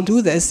we all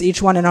do this,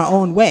 each one in our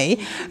own way.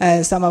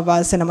 Some of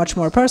us in a much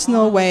more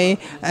personal way.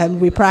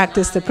 We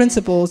practice the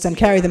principles and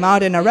carry them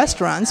out in our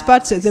restaurants.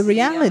 But the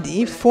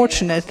reality,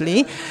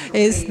 fortunately,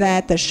 is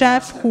that the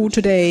chef who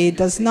today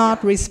does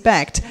not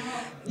respect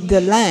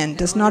the land,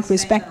 does not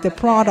respect the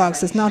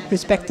products, does not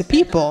respect the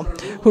people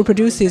who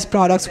produce these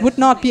products, would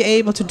not be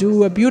able to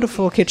do a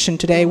beautiful kitchen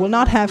today, will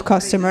not have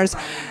customers,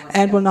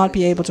 and will not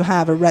be able to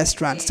have a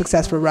restaurant,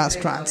 successful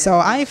restaurant. So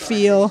I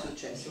feel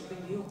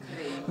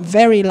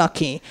very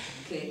lucky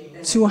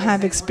to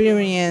have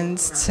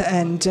experienced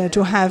and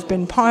to have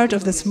been part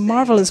of this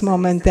marvelous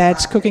moment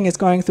that cooking is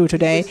going through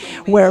today,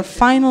 where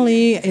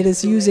finally it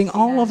is using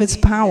all of its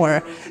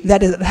power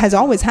that it has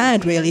always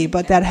had, really,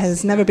 but that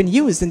has never been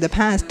used in the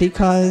past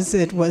because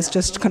it was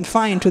just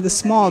confined to the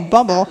small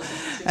bubble,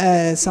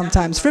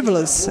 sometimes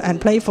frivolous and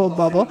playful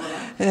bubble,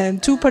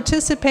 to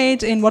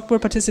participate in what we're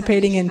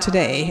participating in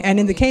today. And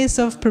in the case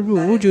of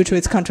Peru, due to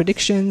its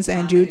contradictions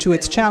and due to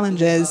its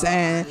challenges,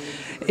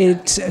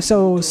 it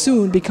so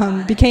soon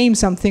became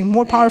something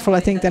more powerful, I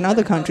think, than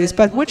other countries,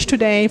 but which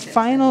today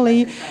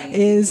finally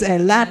is a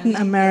Latin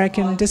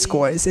American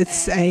discourse.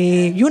 It's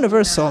a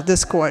universal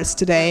discourse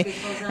today,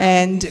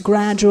 and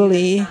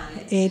gradually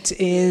it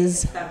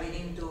is.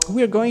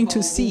 We're going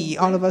to see,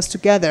 all of us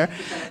together,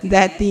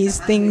 that these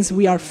things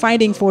we are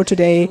fighting for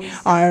today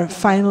are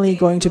finally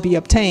going to be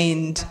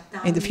obtained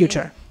in the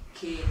future.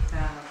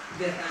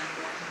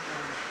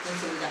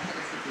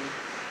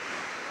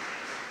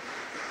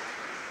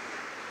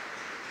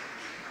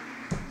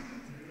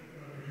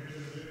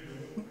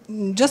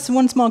 Just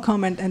one small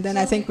comment, and then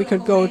I think we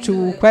could go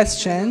to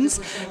questions,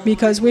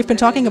 because we've been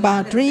talking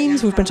about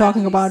dreams, we've been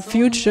talking about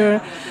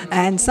future,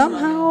 and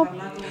somehow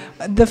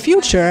the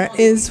future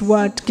is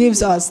what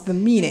gives us the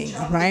meaning,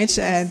 right?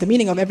 The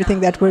meaning of everything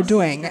that we're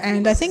doing.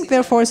 And I think,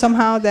 therefore,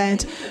 somehow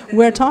that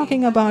we're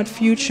talking about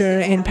future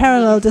in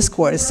parallel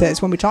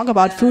discourses when we talk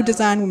about food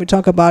design, when we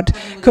talk about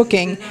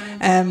cooking,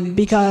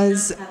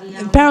 because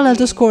parallel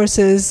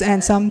discourses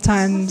and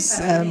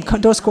sometimes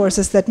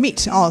discourses that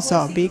meet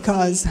also,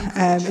 because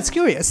it's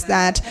curious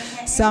that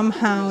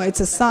somehow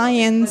it's a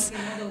science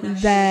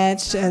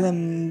that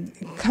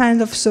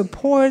kind of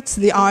supports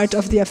the art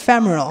of the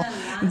ephemeral,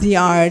 the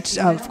art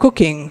of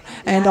cooking.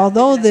 And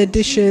although the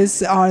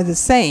dishes are the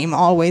same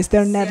always,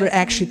 they're never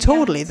actually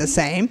totally the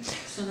same.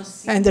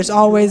 And there's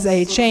always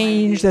a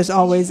change, there's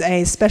always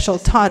a special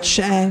touch,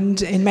 and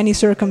in many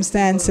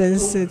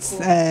circumstances it's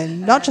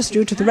not just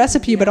due to the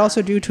recipe, but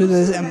also due to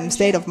the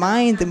state of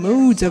mind, the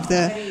moods of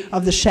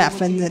the chef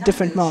and the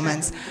different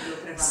moments.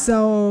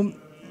 So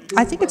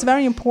I think it's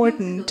very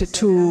important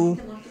to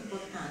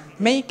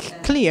make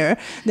clear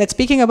that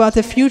speaking about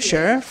the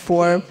future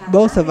for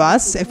both of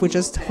us, if we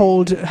just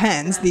hold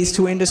hands, these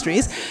two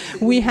industries,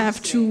 we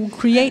have to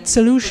create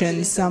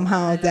solutions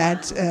somehow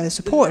that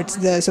support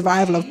the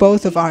survival of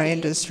both of our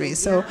industries.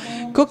 So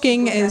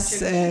cooking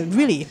is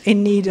really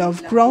in need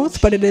of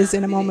growth, but it is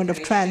in a moment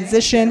of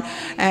transition,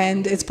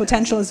 and its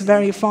potential is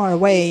very far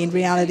away in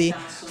reality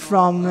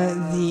from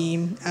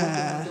the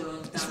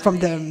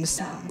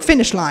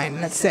finish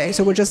line, let's say.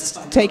 So we're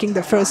just taking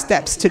the first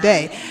steps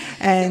today,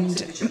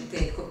 and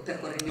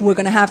we're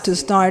going to have to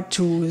start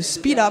to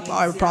speed up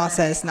our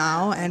process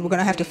now, and we're going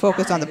to have to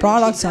focus on the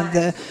products, on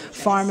the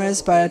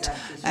farmers, but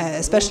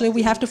especially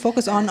we have to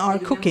focus on our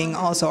cooking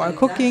also. Our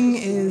cooking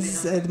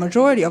is, the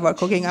majority of our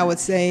cooking, I would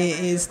say,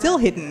 is still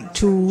hidden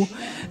to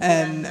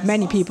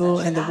many people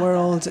in the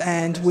world,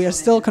 and we are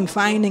still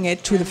confining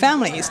it to the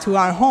families, to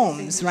our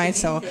homes, right?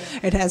 So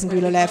it hasn't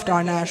really left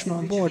our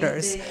national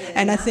borders.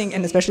 And I think,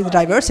 and especially the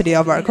diversity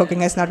of our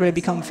cooking has not really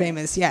become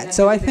famous yet.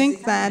 So I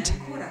think that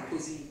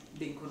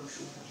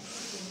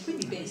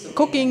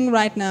cooking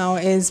right now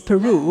is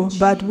Peru,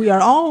 but we are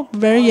all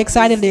very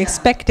excitedly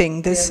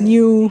expecting this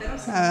new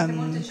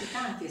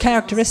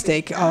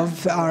characteristic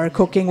of our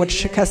cooking,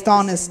 which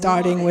Gaston is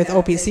starting with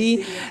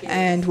OPC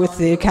and with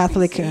the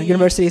Catholic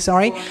University,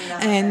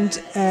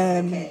 and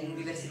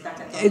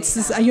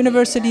it's a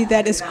university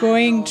that is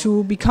going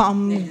to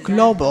become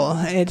global.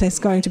 It is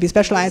going to be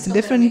specialized in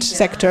different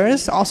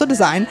sectors, also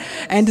design.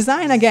 And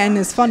design, again,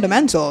 is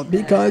fundamental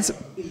because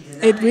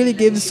it really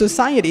gives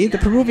society, the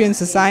Peruvian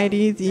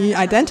society, the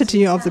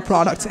identity of the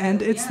products.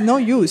 And it's no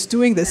use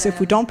doing this if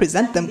we don't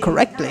present them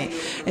correctly,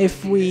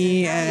 if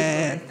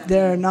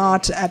they're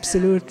not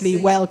absolutely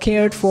well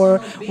cared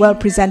for, well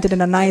presented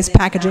in a nice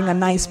packaging, a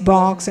nice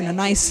box, and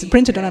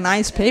printed on a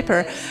nice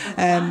paper.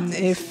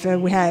 If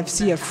we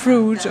see a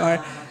fruit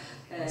or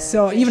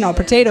so, even our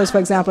potatoes, for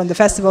example, in the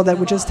festival that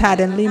we just had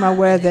in Lima,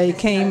 where they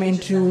came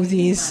into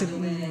these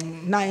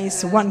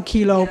nice 1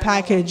 kilo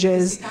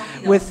packages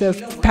with the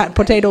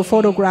potato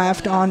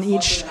photographed on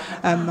each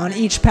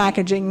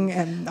packaging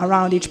and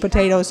around each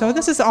potato. So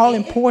this is all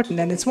important,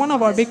 and it's one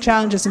of our big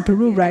challenges in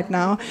Peru right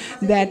now,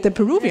 that the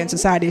Peruvian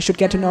society should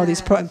get to know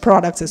these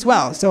products as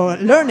well. So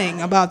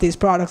learning about these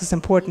products is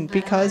important,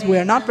 because we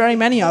are not very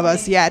many of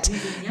us yet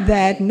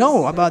that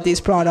know about these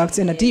products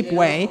in a deep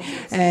way,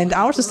 and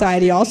our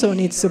society also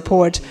needs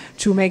support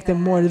to make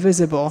them more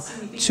visible,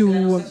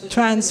 to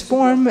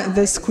transform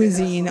this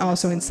cuisine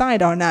also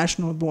inside our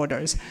national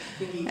borders.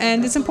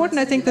 And it's important,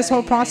 I think, this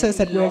whole process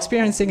that we're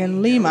experiencing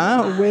in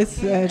Lima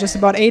with just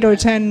about 8 or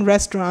 10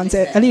 restaurants,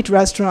 elite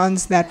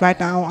restaurants that right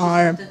now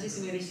are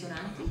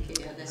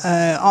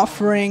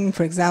offering,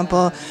 for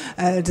example,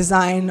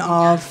 design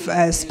of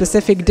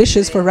specific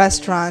dishes for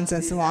restaurants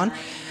and so on.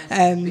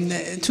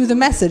 To the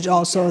message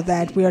also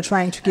that we are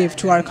trying to give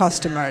to our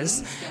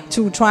customers,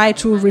 to try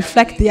to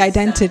reflect the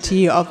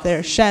identity of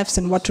their chefs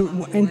and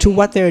into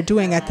what they're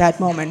doing at that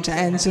moment.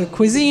 And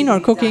cuisine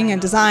or cooking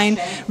and design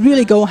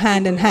really go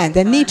hand in hand.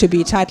 They need to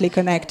be tightly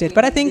connected.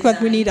 But I think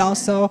what we need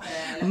also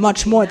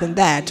much more than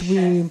that.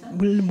 We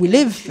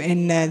live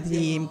in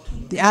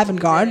the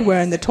avant-garde.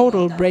 We're in the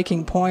total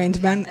breaking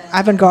point.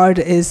 Avant-garde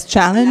is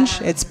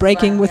challenge. It's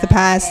breaking with the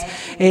past.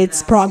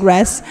 It's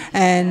progress.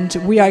 And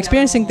we are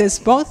experiencing this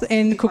both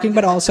in cooking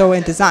but also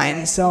in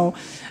design. So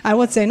I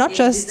would say not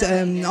just,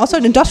 also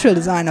in industrial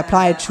design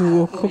applied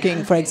to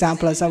cooking, for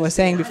example, as I was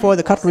saying before,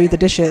 the cutlery, the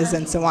dishes,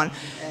 and so on.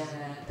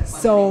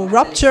 So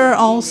rupture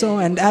also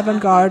and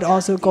avant-garde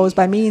also goes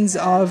by means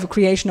of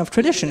creation of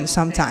tradition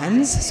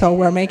sometimes. So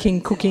we're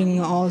making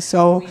cooking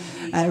also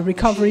a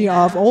recovery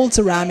of old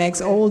ceramics,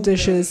 old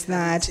dishes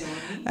that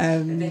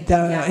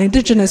the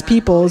indigenous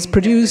peoples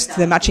produced,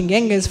 the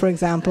machinguengues, for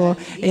example,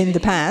 in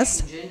the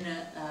past.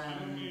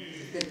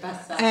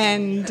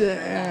 And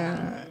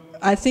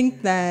I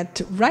think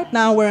that right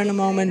now we're in a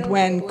moment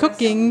when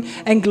cooking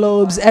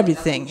englobes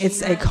everything.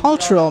 It's a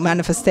cultural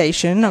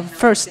manifestation, a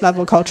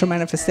first-level cultural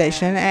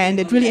manifestation, and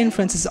it really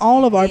influences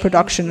all of our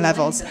production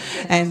levels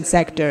and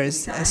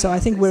sectors. So I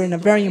think we're in a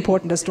very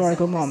important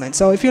historical moment.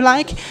 So if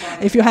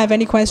you have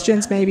any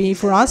questions maybe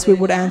for us, we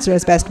would answer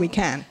as best we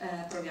can.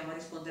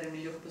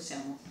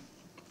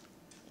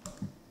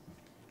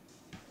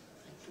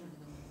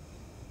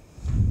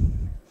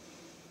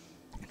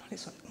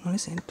 No le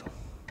siento.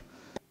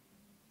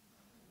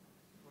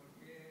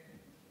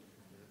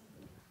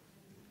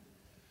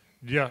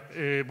 Ya,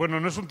 bueno,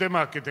 no es un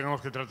tema que tengamos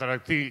que tratar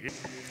aquí.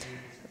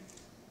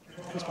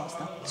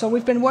 So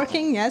we've been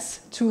working,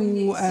 yes,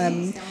 to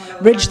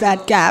bridge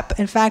that gap.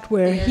 In fact,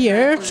 we're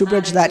here to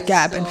bridge that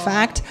gap. In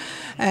fact,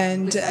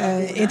 and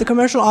in the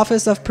commercial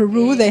office of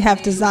Peru, they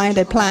have designed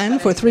a plan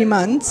for 3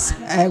 months,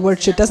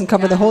 which it doesn't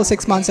cover the whole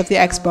 6 months of the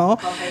expo,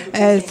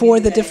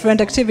 for the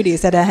different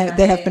activities that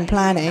they have been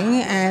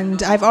planning.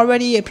 And I've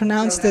already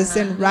pronounced this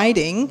in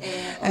writing,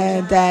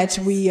 that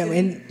we,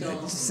 in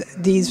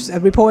these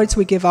reports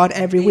we give out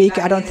every week.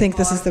 I don't think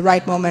this is the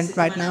right moment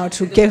right now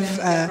to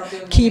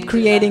keep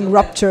creating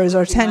ruptures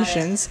or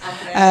tensions.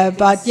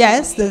 But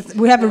yes,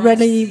 we have a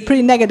really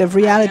pretty negative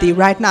reality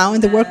right now,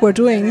 and the work we're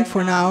doing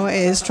for now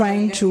is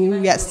trying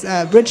to, yes,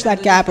 bridge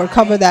that gap or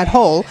cover that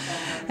hole.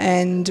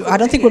 And I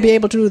don't think we'll be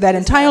able to do that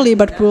entirely,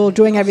 but we're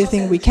doing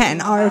everything we can.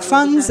 Our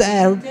funds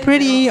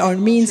our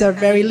means are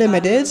very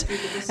limited,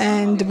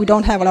 and we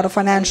don't have a lot of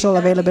financial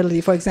availability,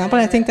 for example.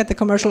 I think that the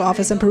commercial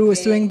office in Peru is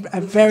doing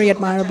a very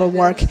admirable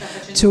work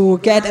to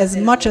get as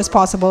much as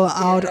possible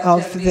out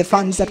of the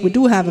funds that we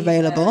do have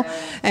available.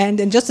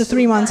 And in just the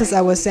 3 months, as I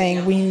was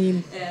saying,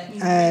 we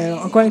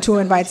are going to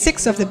invite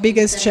 6 of the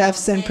biggest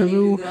chefs in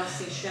Peru.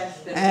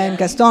 And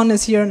Gaston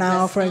is here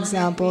now, for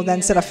example. Then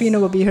Serafino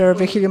will be here.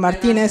 Virgilio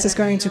Martinez is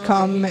going to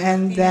come.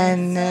 And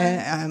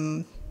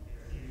then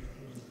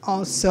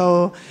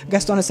also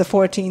Gaston is the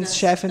 14th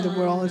chef in the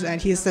world, and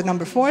he's the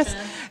number 4th.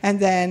 And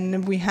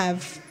then we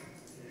have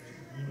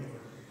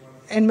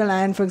in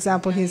Milan, for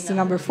example, he's the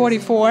number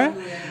 44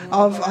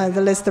 of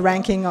the list, the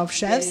ranking of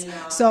chefs.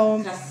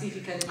 So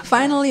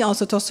finally,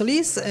 also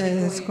Tostolis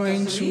is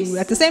going to,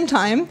 at the same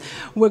time,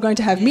 we're going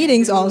to have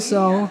meetings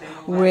also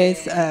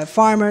with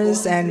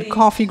farmers and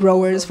coffee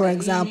growers, for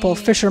example,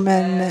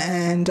 fishermen,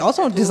 and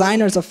also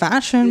designers of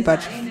fashion,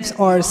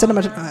 or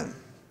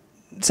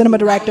cinema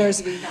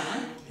directors.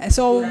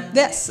 So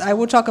yes, I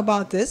will talk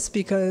about this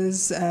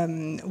because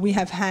we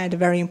have had a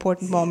very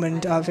important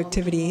moment of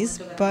activities,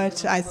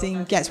 but I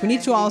think, yes, we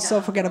need to also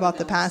forget about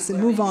the past and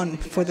move on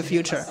for the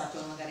future.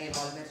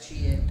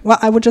 Well,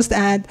 I would just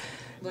add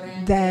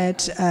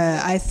that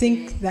I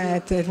think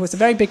that it was a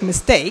very big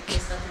mistake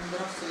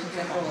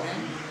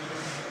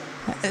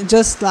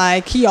just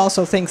like he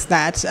also thinks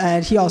that,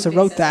 and he also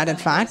wrote that, in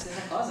fact.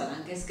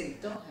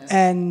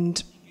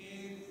 And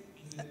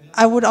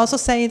I would also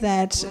say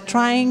that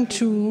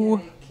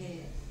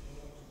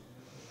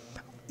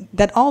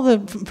that all the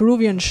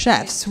Peruvian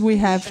chefs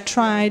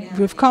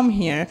we've come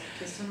here,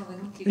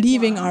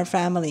 leaving our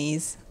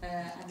families,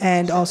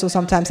 and also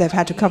sometimes they've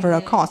had to cover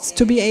our costs,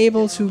 to be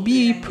able to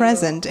be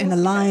present in a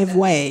live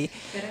way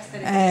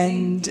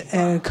and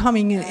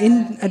coming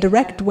in a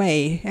direct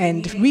way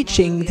and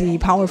reaching the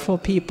powerful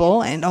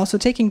people, and also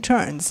taking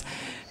turns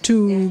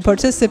to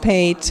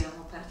participate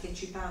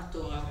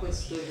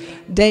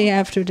day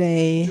after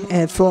day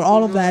for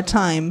all of that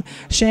time,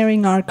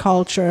 sharing our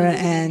culture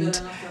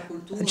and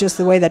just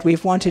the way that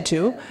we've wanted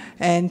to,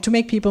 and to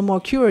make people more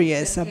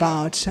curious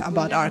about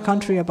our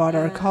country, about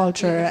our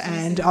culture.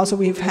 And also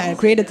we've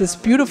created this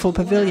beautiful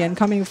pavilion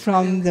coming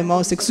from the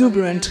most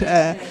exuberant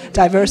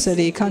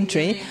diversity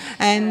country.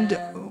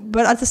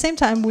 But at the same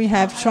time, we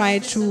have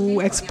tried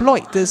to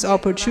exploit this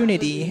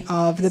opportunity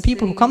of the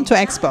people who come to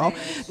Expo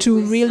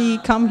to really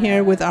come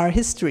here with our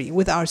history,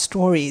 with our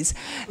stories,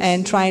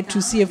 and try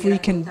to see if we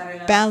can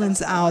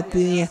balance out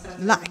the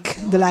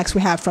lacks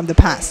we have from the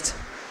past.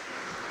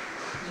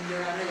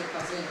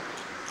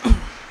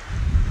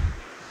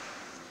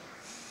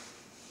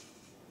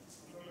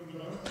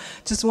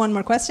 Just one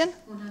more question.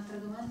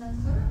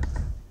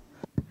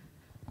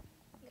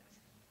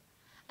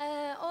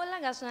 Hola,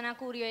 Gaston,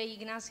 Acurio e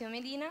Ignacio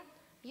Medina.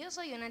 Yo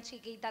soy una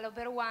chica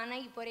italo-peruana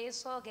y por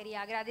eso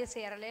quería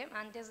agradecerle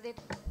antes de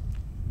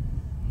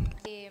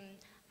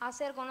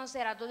hacer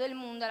conocer a todo el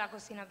mundo la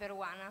cocina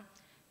peruana.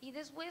 Y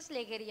después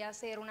le quería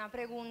hacer una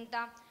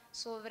pregunta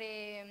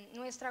sobre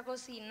nuestra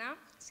cocina.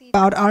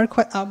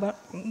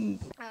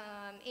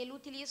 El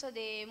utilizo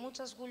de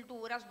muchas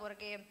culturas,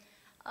 porque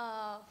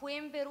fui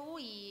en Perú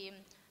y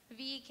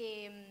vi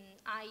que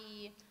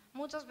hay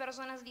muchas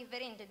personas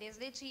diferentes,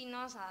 desde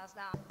chinos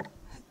hasta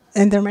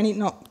there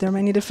are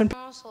many different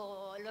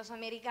o los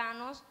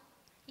americanos,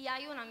 y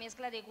hay una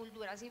mezcla de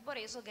culturas, y por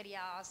eso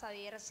quería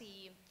saber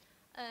si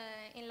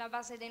en la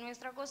base de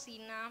nuestra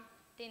cocina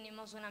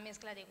tenemos una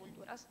mezcla de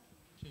culturas.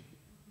 Sí.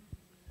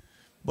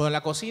 Bueno,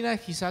 la cocina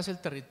es quizás el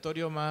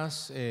territorio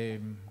más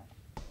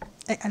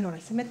allora,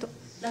 se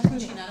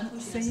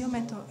io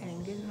metto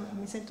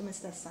mi sento me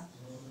stessa.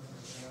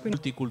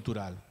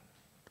 Multicultural.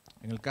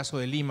 En el caso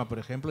de Lima, por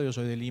ejemplo, yo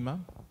soy de Lima,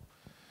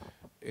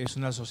 es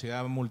una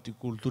sociedad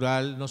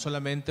multicultural, no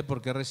solamente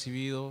porque he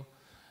recibido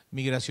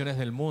migraciones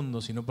del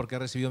mundo, sino porque he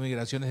recibido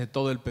migraciones de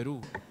todo el Perú.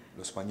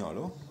 Lo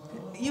spagnolo?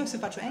 Io se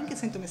faccio anche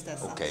sento me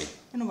stessa. Ok.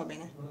 E non va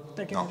bene,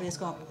 perché non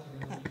riesco a...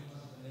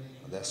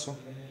 Adesso?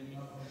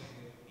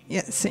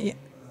 Yes,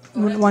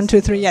 1,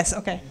 2, 3, yes,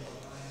 okay.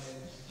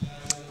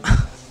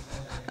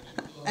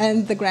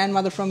 And the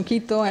grandmother from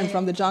Quito and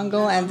from the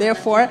jungle, and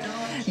therefore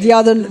the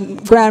other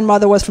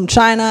grandmother was from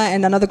China,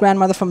 and another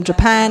grandmother from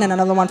Japan, and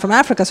another one from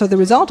Africa. So the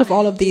result of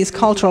all of these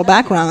cultural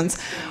backgrounds,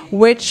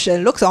 which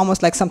looks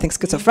almost like something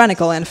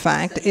schizophrenical, in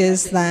fact,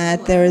 is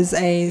that there is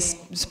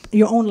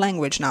your own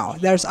language now.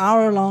 There's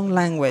our own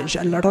language.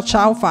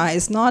 Rochaufa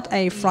is not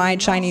a fried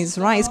Chinese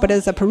rice, but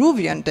it's a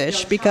Peruvian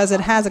dish because it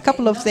has a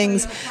couple of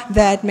things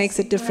that makes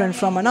it different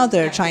from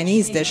another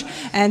Chinese dish.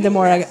 And the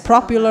more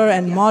popular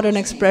and modern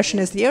expression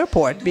is the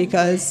airport,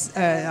 because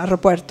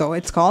aeropuerto,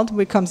 it's called,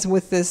 which comes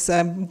with this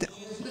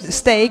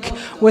steak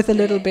with a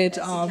little bit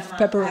of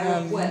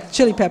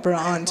chili pepper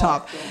on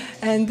top.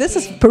 And this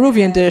is a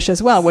Peruvian dish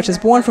as well, which is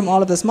born from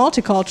all of this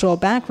multicultural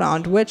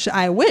background, which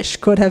I wish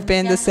could have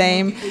been the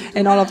same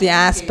in all of the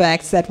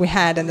aspects that we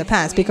had in the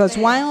past. Because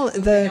while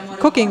the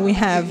cooking we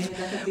have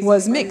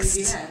was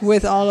mixed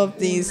with all of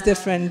these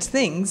different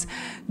things,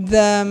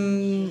 the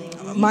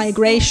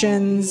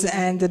migrations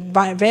and the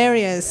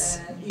various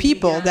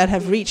people that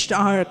have reached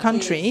our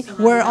country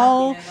were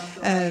all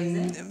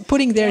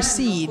putting their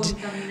seed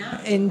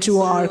into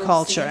our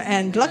culture.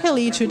 And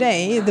luckily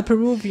today, the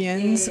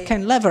Peruvians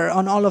can lever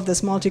on all of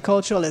this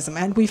multiculturalism,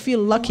 and we feel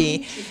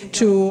lucky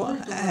to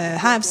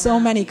have so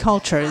many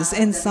cultures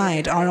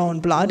inside our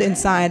own blood,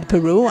 inside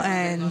Peru,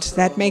 and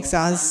that makes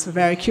us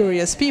very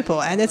curious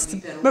people. And it's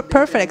the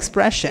perfect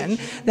expression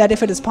that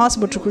if it is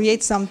possible to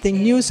create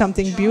something new,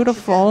 something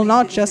beautiful,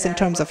 not just in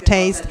terms of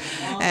taste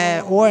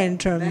or in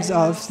terms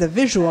of the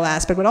visual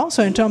aspect, but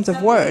also in terms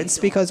of words,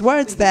 because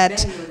words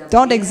that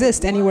don't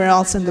exist anywhere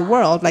else in the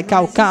world, like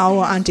cau-cau,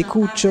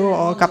 anticucho,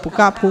 or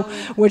capu-capu,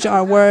 which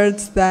are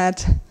words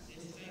that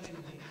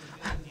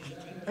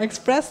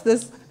express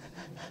this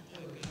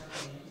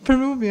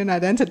Peruvian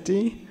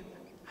identity,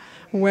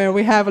 where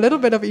we have a little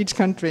bit of each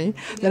country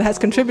that has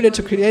contributed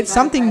to create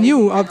something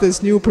new of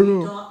this new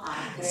Peru.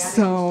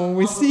 So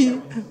we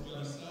see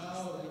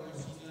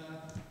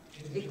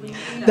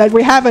that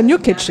we have a new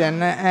kitchen.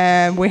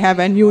 We have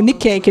a new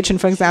Nikkei kitchen,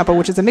 for example,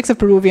 which is a mix of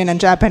Peruvian and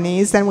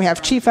Japanese. Then we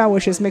have Chifa,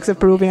 which is a mix of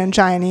Peruvian and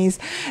Chinese.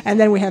 And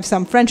then we have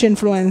some French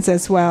influence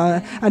as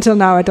well. Until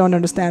now, I don't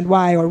understand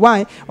why or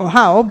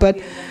how, but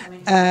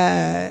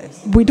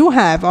we do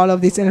have all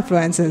of these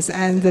influences,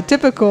 and the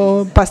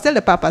typical pastel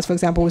de papas, for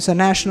example, was a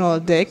national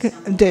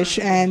dish,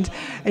 and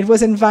it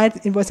was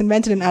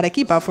invented in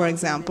Arequipa, for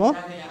example.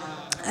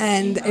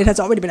 And it has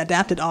already been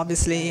adapted,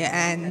 obviously,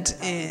 and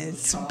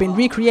it's been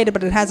recreated,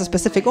 but it has a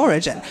specific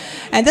origin.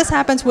 And this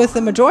happens with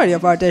the majority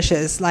of our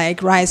dishes,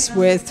 like rice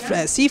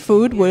with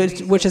seafood,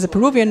 which is a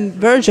Peruvian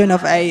version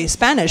of a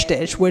Spanish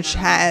dish, which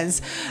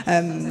has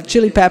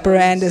chili pepper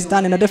and is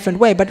done in a different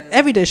way. But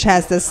every dish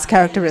has this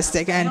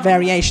characteristic and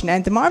variation.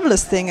 And the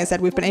marvelous thing is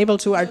that we've been able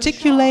to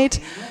articulate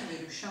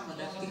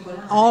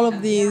all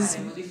of these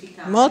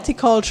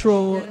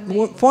multicultural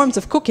forms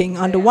of cooking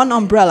under one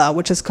umbrella,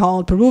 which is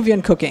called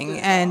Peruvian cooking.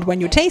 And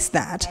when you taste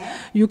that,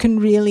 you can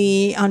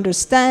really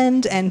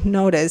understand and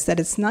notice that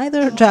it's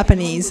neither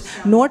Japanese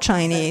nor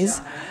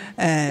Chinese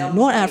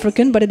nor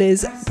African, but it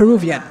is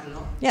Peruvian.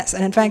 Yes,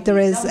 and in fact there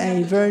is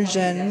a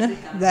version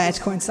that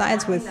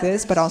coincides with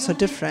this, but also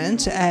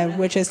different,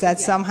 which is that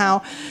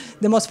somehow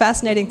the most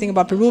fascinating thing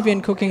about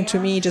Peruvian cooking to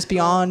me, just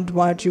beyond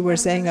what you were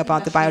saying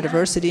about the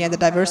biodiversity and the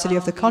diversity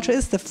of the culture,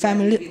 is the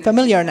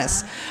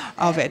familiarness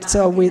of it.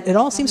 So it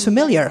all seems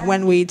familiar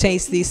when we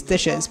taste these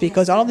dishes,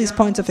 because all of these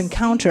points of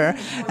encounter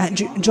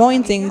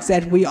join things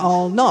that we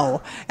all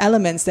know,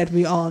 elements that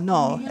we all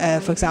know.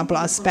 For example,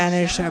 us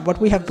Spanish, what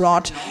we have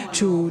brought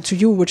to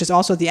you, which is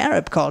also the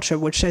Arab culture,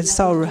 which has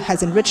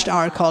enriched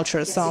our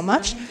culture so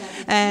much,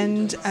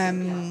 and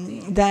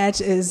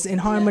that is in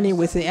harmony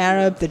with the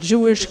Arab, the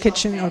Jewish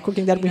kitchen or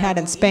cooking that we had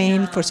in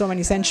Spain for so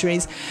many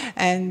centuries.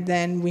 And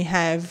then we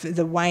have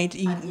the white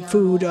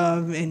food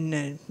of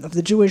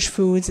the Jewish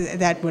foods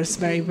that was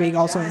very big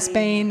also in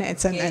Spain, and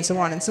so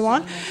on and so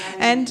on.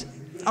 And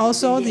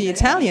also the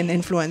Italian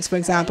influence, for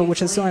example,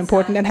 which is so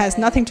important and has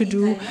nothing to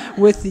do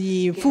with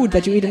the food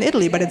that you eat in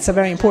Italy, but it's a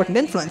very important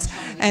influence.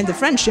 And the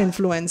French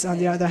influence, on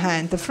the other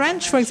hand. The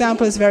French, for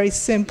example, is very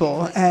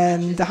simple.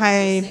 The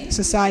high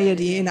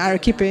society in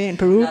Arequipa in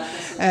Peru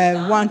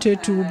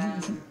wanted to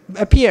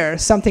appear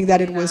something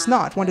that it was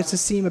not, wanted to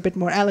seem a bit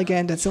more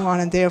elegant and so on,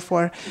 and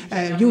therefore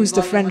used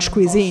the French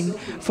cuisine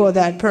for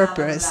that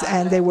purpose.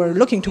 And they were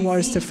looking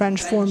towards the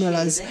French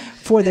formulas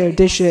for their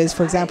dishes,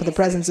 for example, the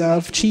presence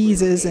of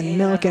cheeses and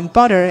milk and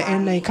butter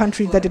in a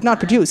country that did not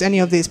produce any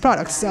of these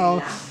products.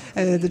 So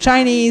the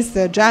Chinese,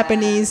 the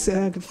Japanese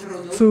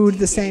food,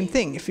 the same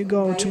thing. If you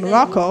go to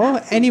Morocco,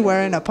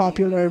 anywhere in a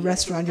popular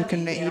restaurant, you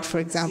can eat, for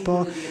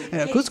example,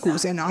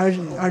 couscous in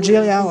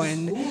Algeria or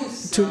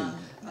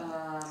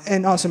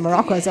and also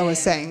Morocco, as I was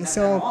saying.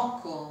 So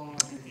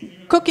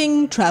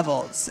cooking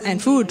travels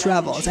and food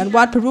travels, and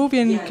what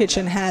Peruvian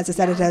kitchen has is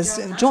that it has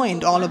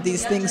joined all of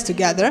these things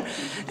together,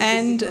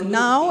 and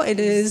now it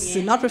is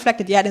not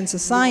reflected yet in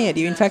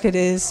society. In fact, it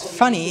is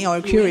funny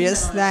or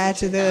curious that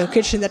the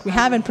kitchen that we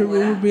have in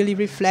Peru really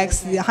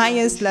reflects the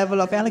highest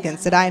level of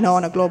elegance that I know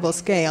on a global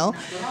scale.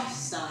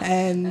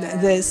 And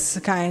this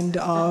kind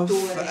of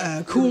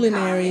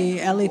culinary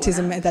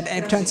elitism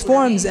that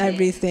transforms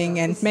everything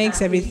and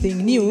makes everything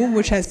new,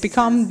 which has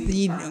become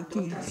the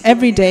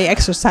everyday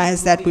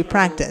exercise that we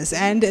practice.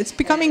 And it's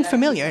becoming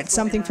familiar. It's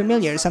something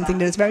familiar, something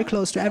that is very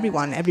close to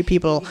everyone, every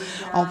people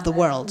of the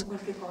world.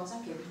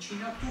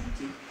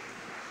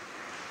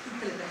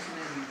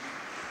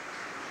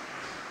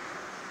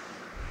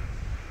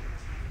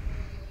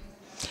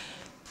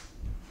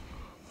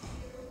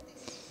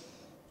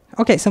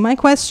 Okay, so my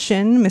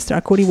question, Mr.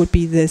 Acurio, would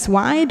be this.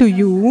 Why do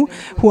you,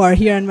 who are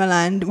here in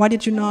Milan, why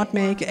did you not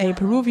make a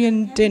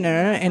Peruvian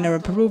dinner in a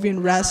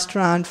Peruvian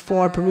restaurant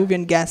for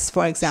Peruvian guests,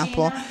 for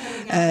example?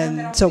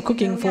 So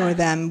cooking for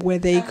them where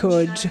they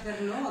could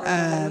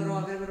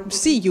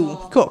see you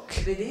cook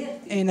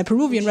in a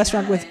Peruvian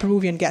restaurant with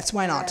Peruvian guests.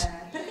 Why not?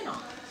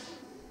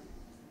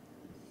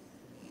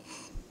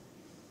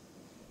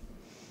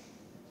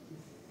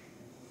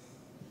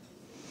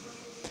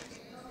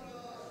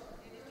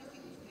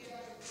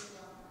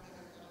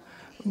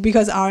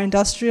 Because our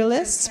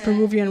industrialists,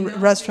 Peruvian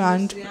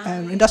restaurant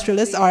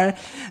industrialists, are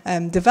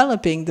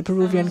developing the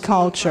Peruvian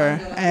culture.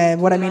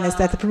 What I mean is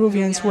that the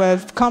Peruvians who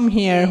have come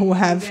here, who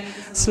have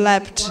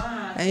slept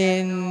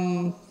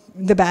in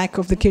the back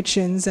of the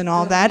kitchens and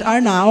all that,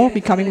 are now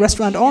becoming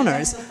restaurant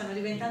owners.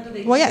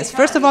 Well, yes,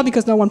 first of all,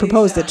 because no one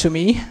proposed it to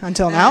me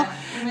until now,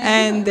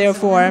 and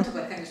therefore,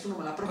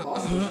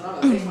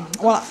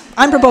 well,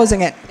 I'm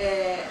proposing it.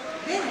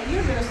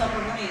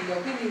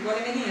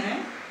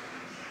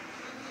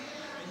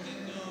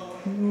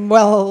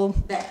 Well,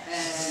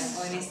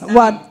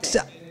 what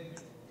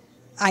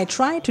I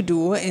try to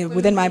do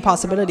within my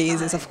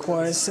possibilities is, of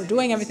course,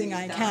 doing everything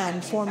I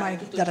can for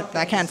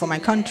my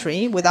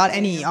country without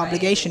any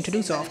obligation to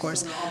do so, of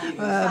course.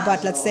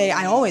 But let's say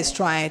I always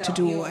try to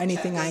do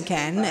anything I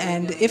can,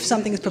 and if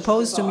something is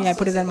proposed to me, I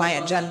put it on my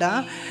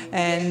agenda,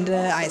 and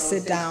I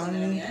sit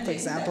down, for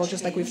example,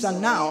 just like we've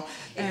done now,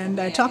 and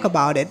I talk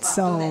about it.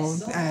 So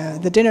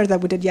the dinner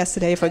that we did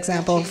yesterday, for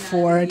example,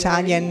 for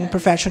Italian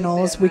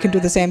professionals, we can do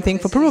the same thing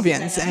for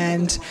Peruvians.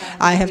 And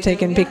I have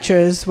taken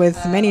pictures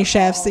with many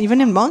chefs, even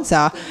in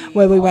Monza,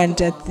 where we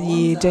went at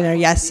the dinner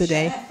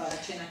yesterday.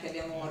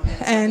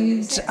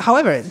 And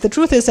however, the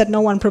truth is that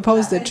no one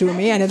proposed it to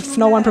me, and if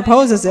no one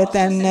proposes it,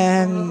 then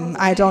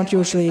I don't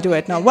usually do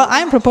it. No, well,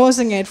 I'm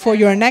proposing it for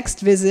your next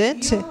visit.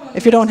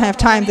 If you don't have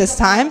time this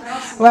time,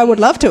 well, I would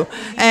love to,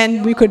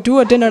 and we could do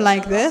a dinner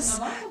like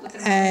this,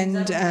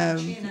 and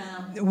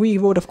we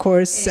would, of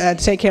course,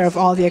 take care of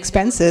all the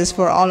expenses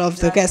for all of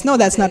the guests. No,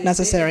 that's not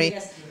necessary.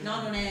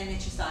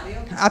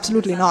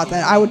 Absolutely not.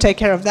 I would take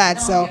care of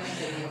that. So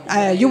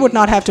you would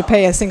not have to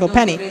pay a single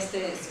penny.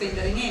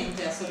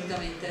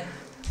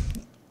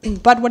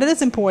 But what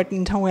is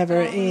important, however,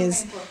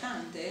 is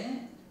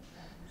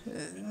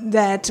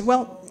that,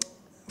 well,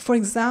 for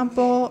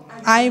example,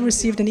 I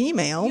received an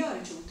email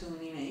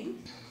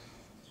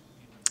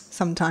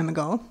some time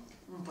ago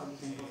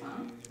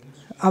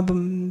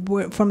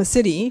from a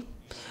city,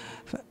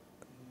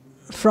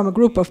 from a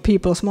group of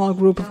people, small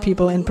group of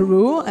people in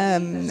Peru,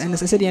 and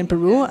it's a city in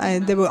Peru.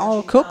 They were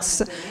all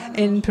cooks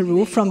in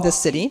Peru from this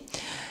city.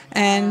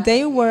 And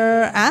they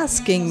were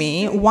asking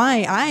me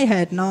why I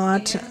had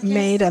not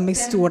made a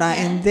mistura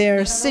in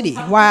their city,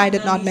 why I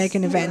did not make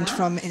an event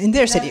in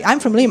their city. I'm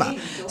from Lima.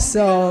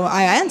 So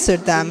I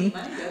answered them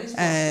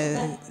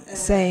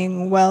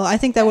saying, well, I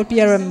think that would be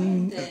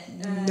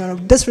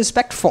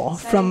disrespectful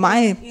from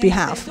my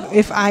behalf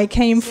if I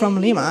came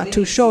from Lima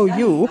to show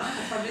you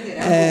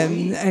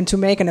and to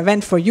make an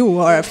event for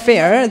you or a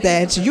fair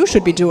that you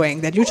should be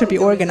doing, that you should be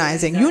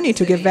organizing. You need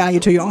to give value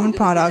to your own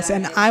products,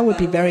 and I would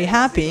be very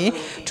happy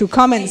to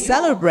come and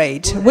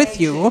celebrate with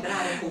you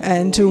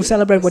and to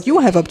celebrate what you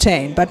have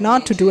obtained, but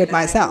not to do it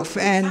myself.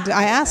 And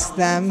I asked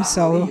them,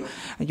 so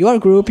your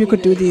group, you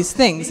could do these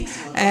things.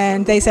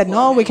 And they said,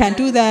 no, we can't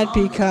do that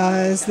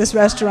because this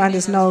restaurant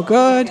is no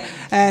good,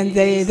 and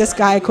this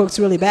guy cooks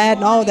really bad.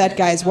 No, that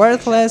guy is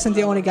worthless, and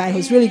the only guy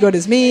who's really good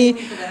is me,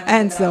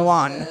 and so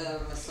on.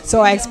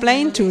 So I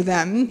explained to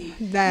them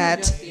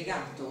that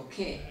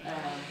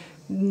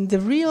the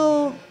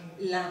real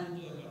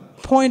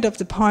point of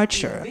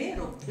departure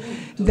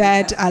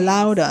that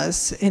allowed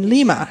us in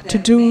Lima to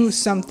do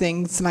some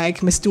things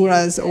like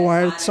misturas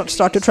or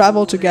start to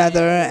travel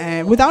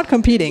together without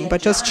competing,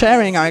 but just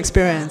sharing our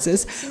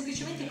experiences,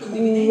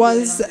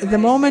 was the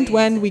moment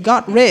when we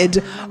got rid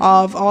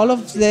of all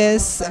of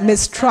this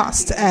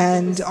mistrust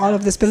and all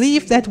of this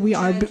belief that we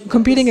are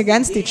competing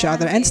against each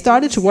other, and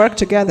started to work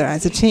together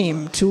as a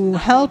team to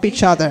help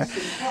each other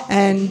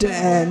and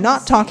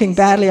not talking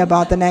badly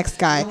about the next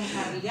guy.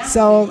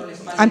 So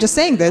I'm just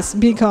saying this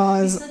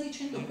because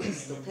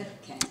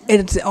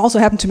it also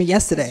happened to me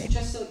yesterday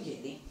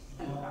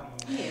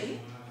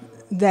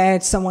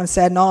that someone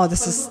said, no,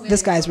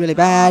 this guy is really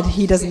bad,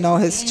 he doesn't know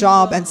his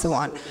job, and so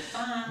on.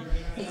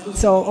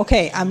 So,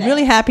 okay, I'm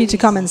really happy to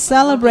come and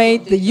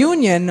celebrate the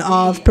union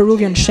of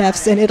Peruvian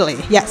chefs in Italy.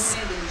 Yes.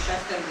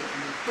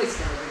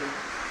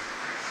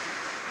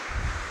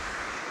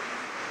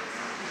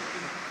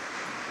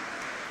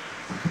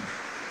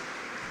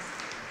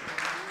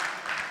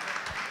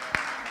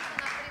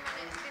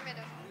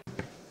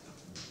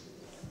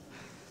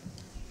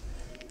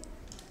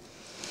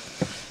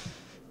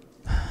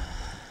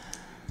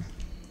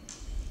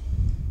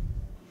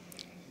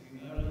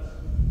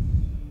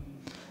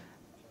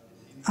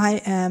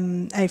 I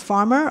am a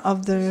farmer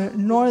of the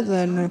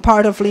northern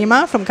part of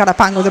Lima, from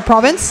Carapango, the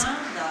province.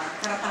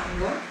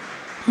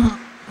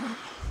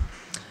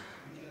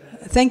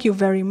 Thank you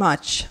very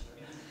much.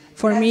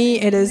 For me,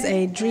 it is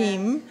a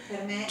dream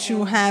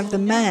to have the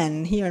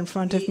man here in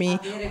front of me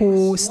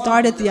who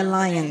started the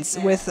alliance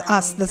with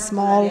us, the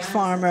small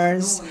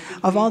farmers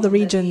of all the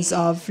regions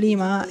of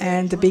Lima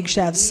and the big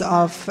chefs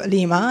of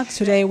Lima.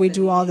 Today we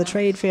do all the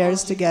trade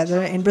fairs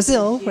together in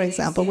Brazil, for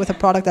example, with a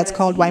product that's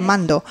called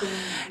Guaimando,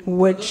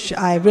 which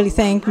I really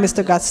thank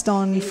Mr.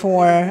 Gaston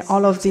for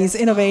all of these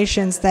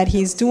innovations that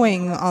he's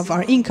doing of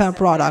our Inca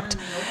product.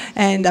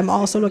 And I'm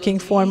also looking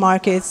for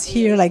markets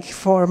here, like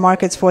for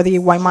markets for the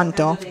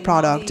Guaimando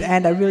product.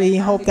 And I really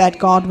hope that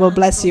God will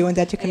bless you and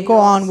that you can go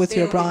on with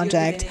your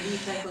project,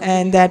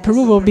 and that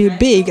Peru will be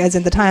big as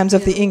in the times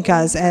of the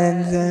Incas,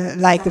 and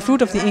like the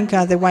fruit of the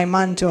Inca, the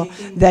Guaimando,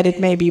 that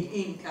it may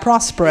be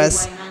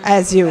prosperous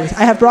as you.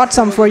 I have brought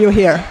some for you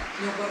here.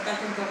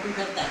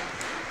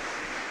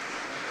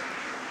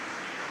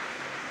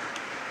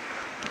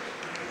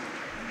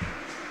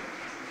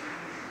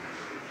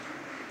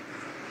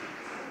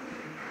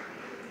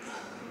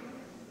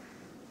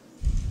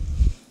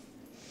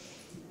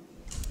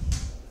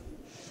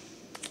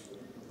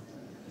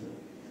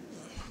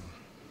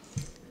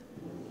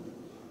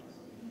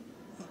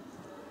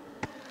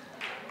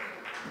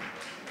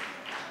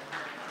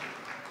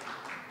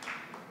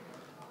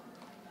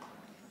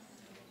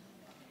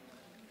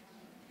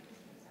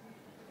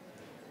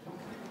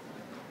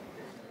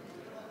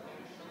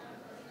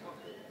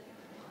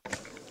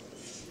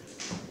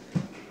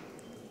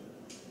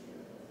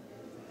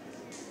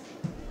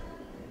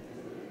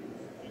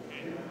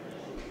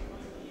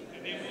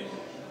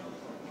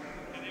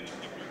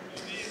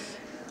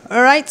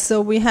 All right,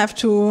 so we have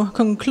to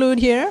conclude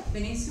here.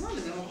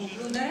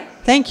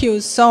 Thank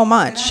you so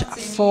much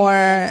for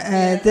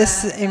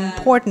this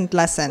important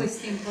lesson.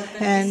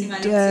 And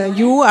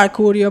you,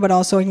 Acurio, but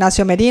also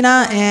Ignacio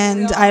Medina,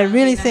 and I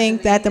really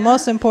think that the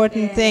most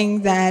important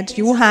thing that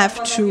you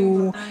have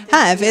to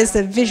have is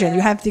the vision.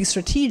 You have the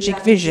strategic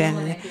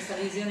vision.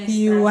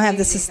 You have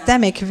the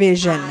systemic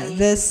vision.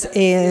 This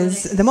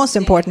is the most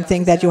important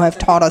thing that you have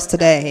taught us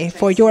today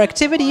for your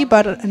activity,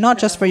 but not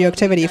just for your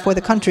activity, for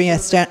the country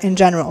in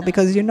general,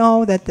 because you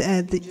know that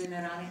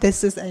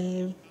this is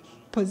a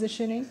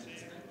positioning.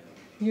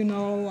 You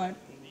know what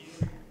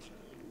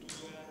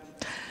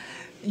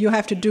you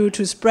have to do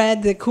to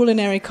spread the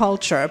culinary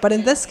culture. But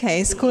in this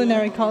case,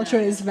 culinary culture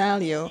is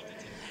value.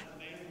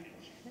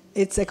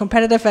 It's a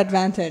competitive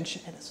advantage.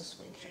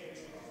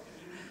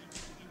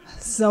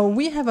 So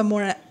we have a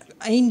more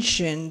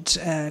ancient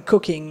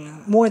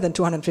cooking, more than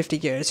 250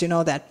 years, you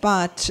know that.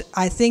 But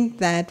I think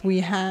that we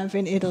have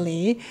in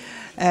Italy,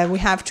 we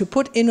have to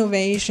put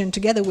innovation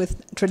together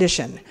with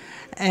tradition.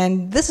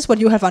 And this is what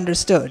you have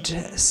understood,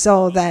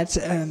 so that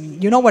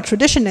you know what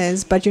tradition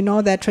is, but you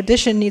know that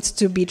tradition needs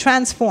to be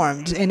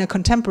transformed in a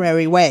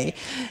contemporary way.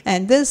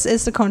 And this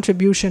is the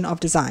contribution of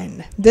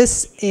design.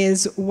 This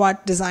is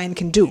what design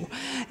can do.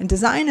 And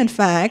design, in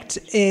fact,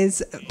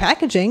 is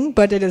packaging,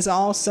 but it is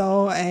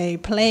also a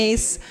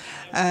place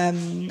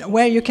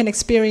where you can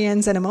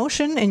experience an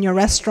emotion in your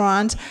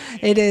restaurant.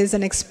 It is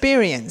an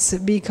experience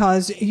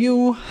because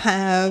you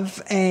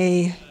have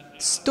a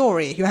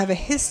story, you have a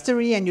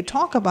history, and you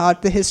talk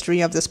about the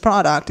history of this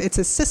product. It's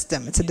a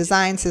system, it's a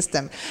design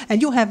system,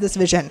 and you have this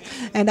vision.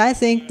 And I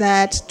think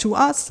that to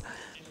us,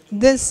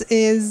 this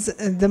is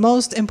the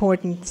most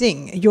important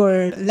thing.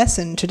 Your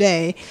lesson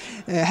today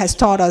has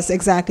taught us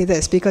exactly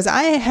this, because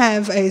I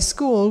have a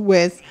school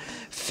with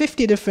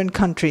 50 different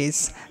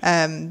countries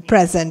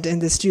present in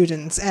the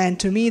students, and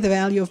to me the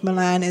value of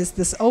Milan is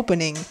this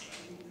opening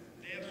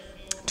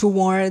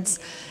towards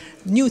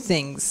new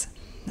things,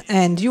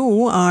 and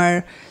you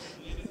are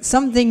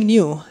something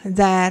new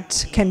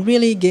that can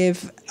really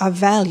give a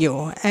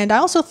value. And I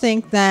also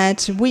think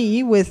that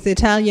we, with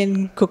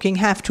Italian cooking,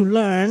 have to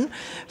learn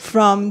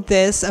from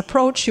this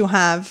approach you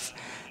have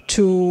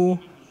to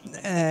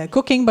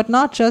cooking, but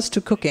not just to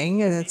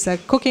cooking. It's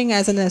cooking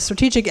as a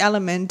strategic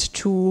element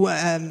to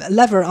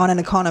lever on an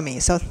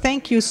economy. So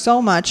thank you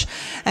so much.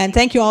 And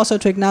thank you also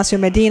to Ignacio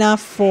Medina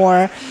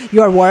for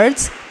your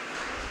words.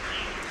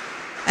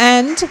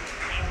 And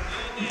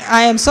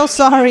I am so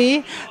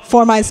sorry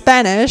for my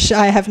Spanish.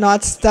 I have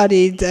not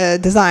studied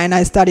design.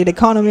 I studied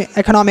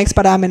economics,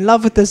 but I'm in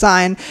love with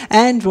design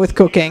and with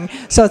cooking.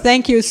 So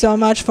thank you so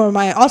much for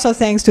also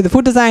thanks to the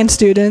food design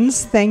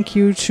students. Thank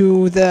you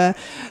to the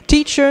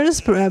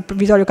teachers,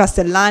 Vittorio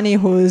Castellani,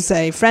 who's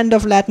a friend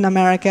of Latin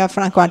America,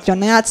 Franco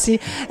Antonazzi,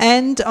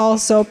 and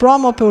also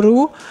Promo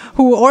Peru,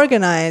 who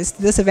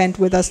organized this event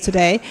with us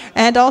today,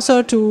 and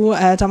also to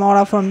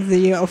Tamara from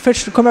the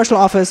official commercial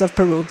office of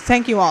Peru.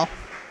 Thank you all.